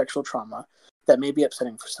themes of sexual trauma that may be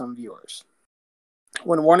upsetting for some viewers.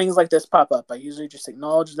 When warnings like this pop up, I usually just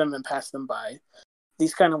acknowledge them and pass them by.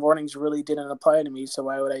 These kind of warnings really didn't apply to me, so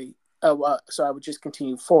why would I would just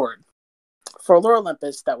continue forward. For Lore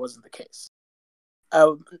Olympus, that wasn't the case.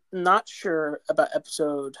 I'm not sure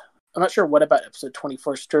what about episode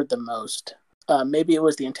 24 stirred the most. Maybe it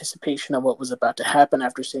was the anticipation of what was about to happen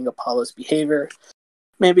after seeing Apollo's behavior.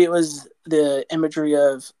 Maybe it was the imagery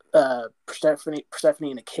of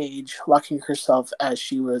Persephone in a cage, locking herself as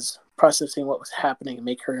she was processing what was happening and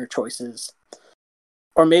making her choices.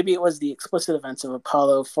 Or maybe it was the explicit events of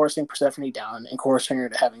Apollo forcing Persephone down and coercing her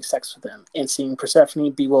to having sex with him, and seeing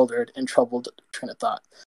Persephone bewildered and troubled train of thought.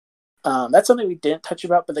 That's something we didn't touch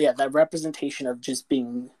about, but yeah, that representation of just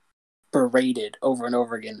being berated over and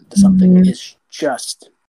over again into something is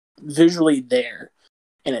just visually there,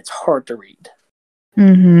 and it's hard to read.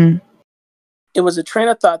 Mm-hmm. It was a train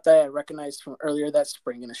of thought that I recognized from earlier that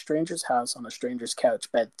spring in a stranger's house on a stranger's couch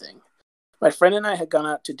bed thing. My friend and I had gone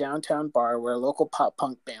out to downtown bar where a local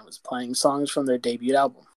pop-punk band was playing songs from their debut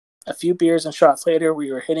album. A few beers and shots later,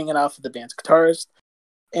 we were hitting it off with the band's guitarist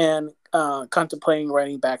and contemplating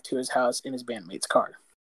riding back to his house in his bandmate's car.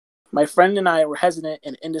 My friend and I were hesitant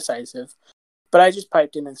and indecisive, but I just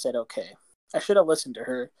piped in and said okay. I should have listened to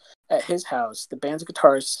her. At his house, the band's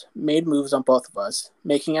guitarist made moves on both of us,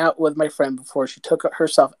 making out with my friend before she took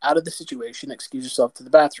herself out of the situation and excused herself to the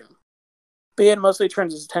bathroom. But he had mostly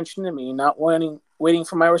turned his attention to me, not waiting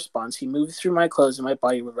for my response. He moved through my clothes and my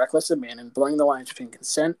body with reckless abandon, blurring the lines between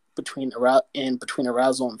consent, between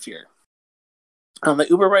arousal and fear. On the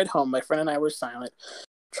Uber ride home, my friend and I were silent,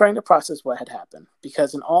 trying to process what had happened,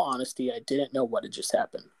 because in all honesty, I didn't know what had just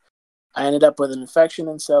happened. I ended up with an infection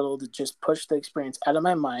and settled to just push the experience out of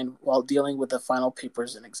my mind while dealing with the final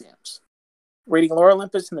papers and exams. Reading Lore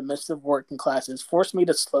Olympus in the midst of work and classes forced me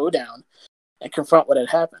to slow down and confront what had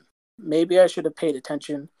happened. Maybe I should have paid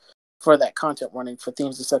attention for that content warning for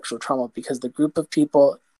themes of sexual trauma because the group of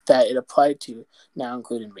people that it applied to now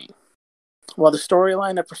included me. While the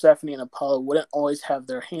storyline of Persephone and Apollo wouldn't always have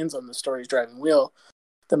their hands on the story's driving wheel,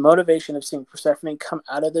 the motivation of seeing Persephone come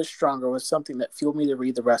out of this stronger was something that fueled me to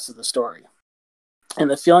read the rest of the story. And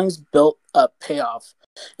the feelings built up payoff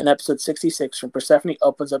in episode 66 when Persephone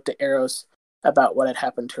opens up to Eros about what had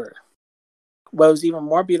happened to her. What was even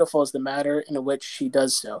more beautiful is the manner in which she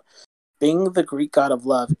does so. Being the Greek god of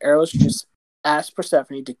love, Eros just asked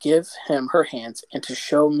Persephone to give him her hands and to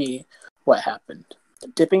show me what happened.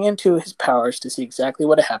 Dipping into his powers to see exactly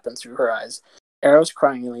what had happened through her eyes, Eros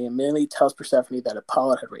cryingly immediately tells Persephone that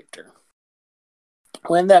Apollo had raped her.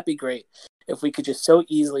 Wouldn't that be great if we could just so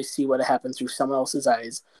easily see what had happened through someone else's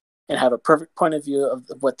eyes and have a perfect point of view of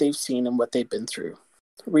what they've seen and what they've been through?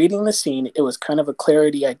 Reading the scene, it was kind of a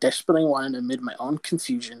clarity I desperately wanted amid my own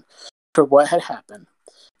confusion for what had happened.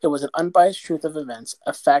 It was an unbiased truth of events,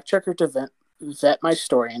 a fact checker to vet my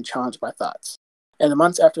story and challenge my thoughts. In the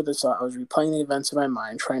months after this, I was replaying the events in my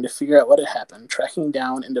mind, trying to figure out what had happened, tracking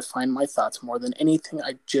down and define my thoughts more than anything.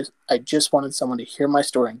 I just wanted someone to hear my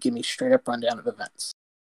story and give me straight up rundown of events.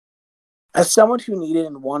 As someone who needed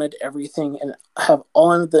and wanted everything and have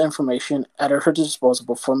all of the information at her disposal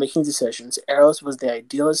before making decisions, Eros was the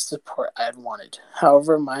idealist support I had wanted.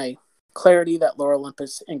 However, my clarity that Lore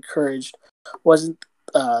Olympus encouraged wasn't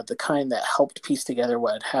the kind that helped piece together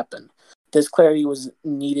what had happened. This clarity was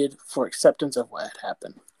needed for acceptance of what had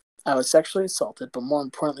happened. I was sexually assaulted, but more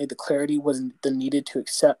importantly, the clarity was the needed to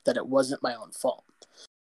accept that it wasn't my own fault.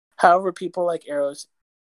 However, people like Eros,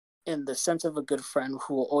 in the sense of a good friend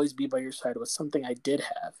who will always be by your side, was something I did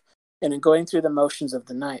have. And in going through the motions of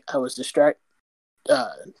the night, I was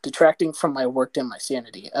detracting from my work and my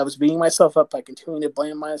sanity. I was beating myself up by continuing to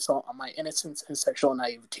blame my assault on my innocence and sexual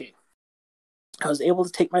naivety. I was able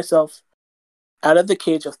to take myself out of the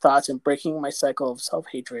cage of thoughts and breaking my cycle of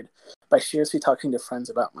self-hatred by seriously talking to friends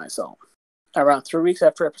about myself. Around 3 weeks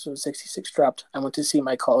after episode 66 dropped, I went to see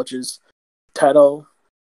my college's Title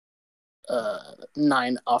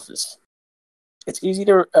 9 office. It's easy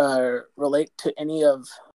to relate to any of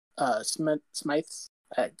Smythe's,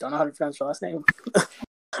 I don't know how to pronounce her last name,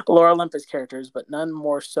 Lore Olympus characters, but none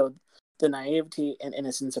more so the naivety and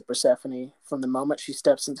innocence of Persephone from the moment she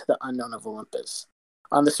steps into the unknown of Olympus.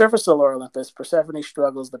 On the surface of Lore Olympus, Persephone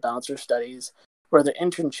struggles to balance her studies for the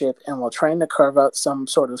internship, and while trying to carve out some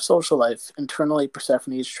sort of social life, internally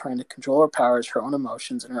Persephone is trying to control her powers, her own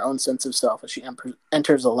emotions, and her own sense of self as she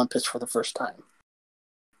enters Olympus for the first time.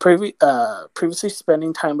 Previously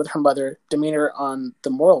spending time with her mother, Demeter, on the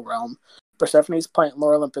moral realm, Persephone's plight in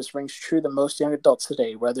Lore Olympus rings true to most young adults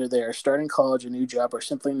today, whether they are starting college, a new job, or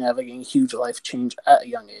simply navigating huge life change at a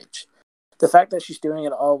young age. The fact that she's doing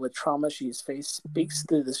it all with trauma she has faced speaks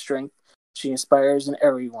to the strength she inspires in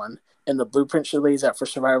everyone, and the blueprint she lays out for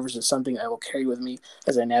survivors is something I will carry with me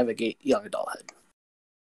as I navigate young adulthood.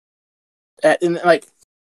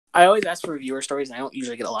 I always ask for reviewer stories, and I don't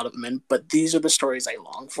usually get a lot of them in, but these are the stories I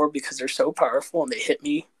long for because they're so powerful and they hit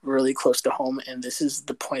me really close to home, and this is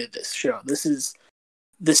the point of this show. This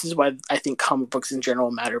is why I think comic books in general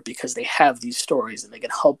matter, because they have these stories and they can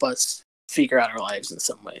help us figure out our lives in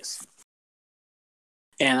some ways.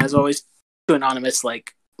 And as always, to Anonymous,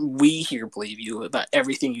 we here believe you about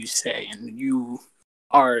everything you say, and you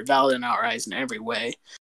are valid in our eyes in every way,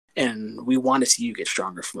 and we want to see you get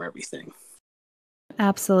stronger from everything.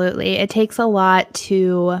 Absolutely. It takes a lot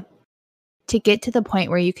to get to the point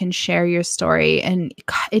where you can share your story, and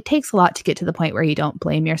it takes a lot to get to the point where you don't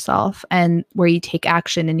blame yourself and where you take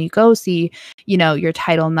action and you go see, your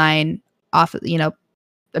Title 9 off,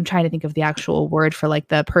 I'm trying to think of the actual word for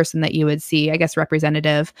the person that you would see, I guess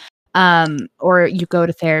representative, or you go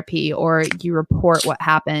to therapy or you report what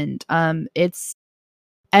happened. It's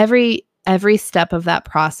every step of that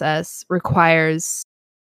process requires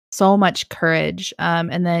so much courage.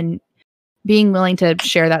 And then being willing to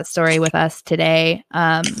share that story with us today,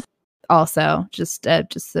 also just a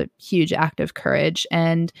huge act of courage.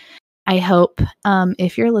 And I hope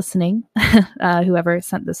if you're listening, whoever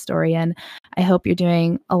sent this story in, I hope you're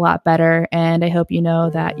doing a lot better, and I hope you know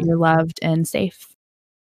that you're loved and safe.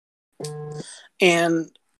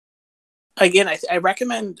 And again, I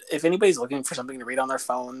recommend, if anybody's looking for something to read on their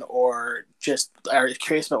phone or just are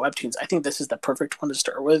curious about webtoons, I think this is the perfect one to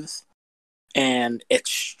start with. And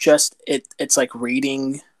it's just it's like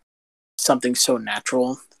reading something so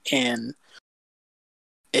natural. And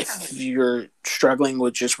if you're struggling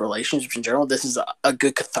with just relationships in general, this is a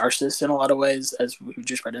good catharsis in a lot of ways, as we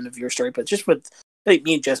just read into your story. But just with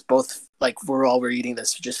me and Jess both, we're all reading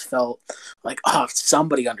this, just felt like, oh,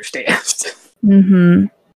 somebody understands. Mm-hmm.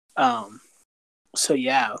 So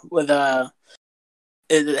yeah, with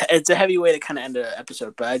it's a heavy way to kind of end an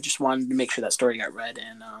episode, but I just wanted to make sure that story got read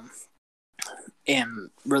and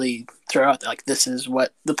really throw out this is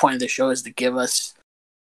what the point of the show is, to give us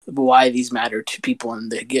why these matter to people and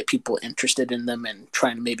to get people interested in them and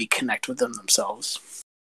trying to maybe connect with them themselves.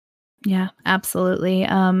 Yeah, absolutely.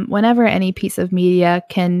 Whenever any piece of media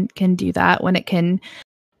can do that, when it can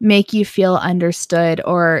make you feel understood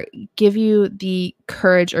or give you the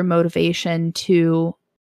courage or motivation to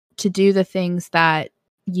do the things that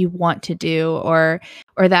you want to do, or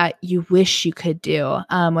that you wish you could do.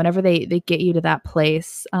 Whenever they get you to that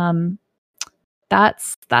place,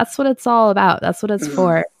 that's what it's all about. That's what it's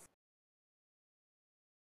for.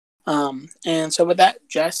 And so with that,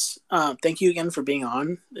 Jess, thank you again for being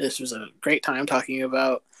on. This was a great time talking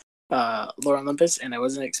about Lore Olympus, and I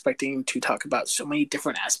wasn't expecting to talk about so many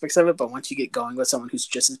different aspects of it, but once you get going with someone who's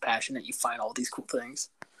just as passionate, you find all these cool things.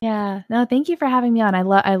 Yeah. No, thank you for having me on. I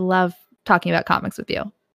love talking about comics with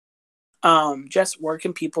you. Jess, where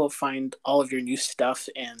can people find all of your new stuff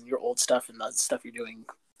and your old stuff and the stuff you're doing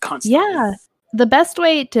constantly? Yeah. The best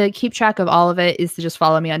way to keep track of all of it is to just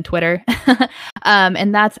follow me on Twitter.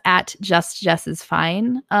 And that's at Just Jess is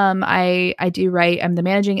Fine. I do write. I'm the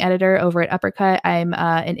managing editor over at Uppercut. I'm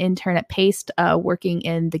an intern at Paste, working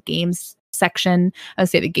in the games section. I would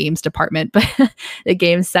say the games department, but the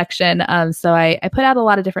games section. So I put out a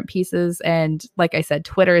lot of different pieces. And like I said,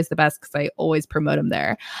 Twitter is the best because I always promote them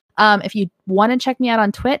there. If you want to check me out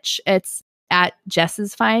on Twitch, it's at Jess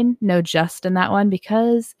is Fine. No just in that one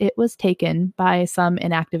because it was taken by some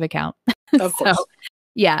inactive account. Of course. So,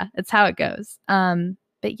 yeah, it's how it goes.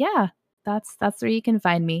 But yeah, that's where you can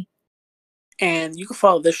find me. And you can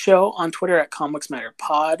follow this show on Twitter at Comics Matter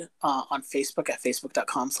Pod, on Facebook at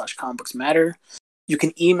facebook.com/comicbooksmatter. You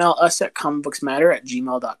can email us at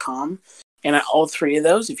comicbooksmatter@gmail.com. And at all three of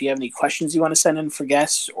those, if you have any questions you want to send in for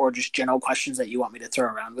guests or just general questions that you want me to throw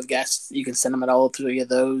around with guests, you can send them at all three of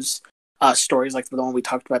those. Stories like the one we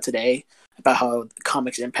talked about today, about how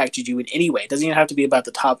comics impacted you in any way. It doesn't even have to be about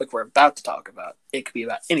the topic we're about to talk about. It could be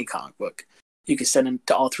about any comic book. You can send them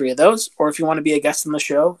to all three of those. Or if you want to be a guest on the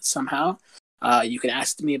show somehow, you can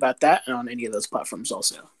ask me about that and on any of those platforms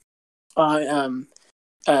also. You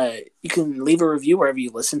can leave a review wherever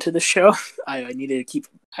you listen to the show. I need to keep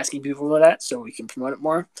asking people for that so we can promote it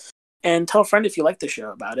more. And tell a friend if you like the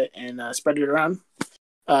show about it and spread it around.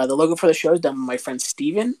 The logo for the show is done by my friend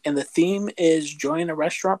Steven, and the theme is Join a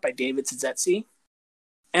Restaurant by David Czetsy.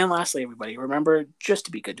 And lastly, everybody, remember just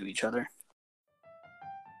to be good to each other.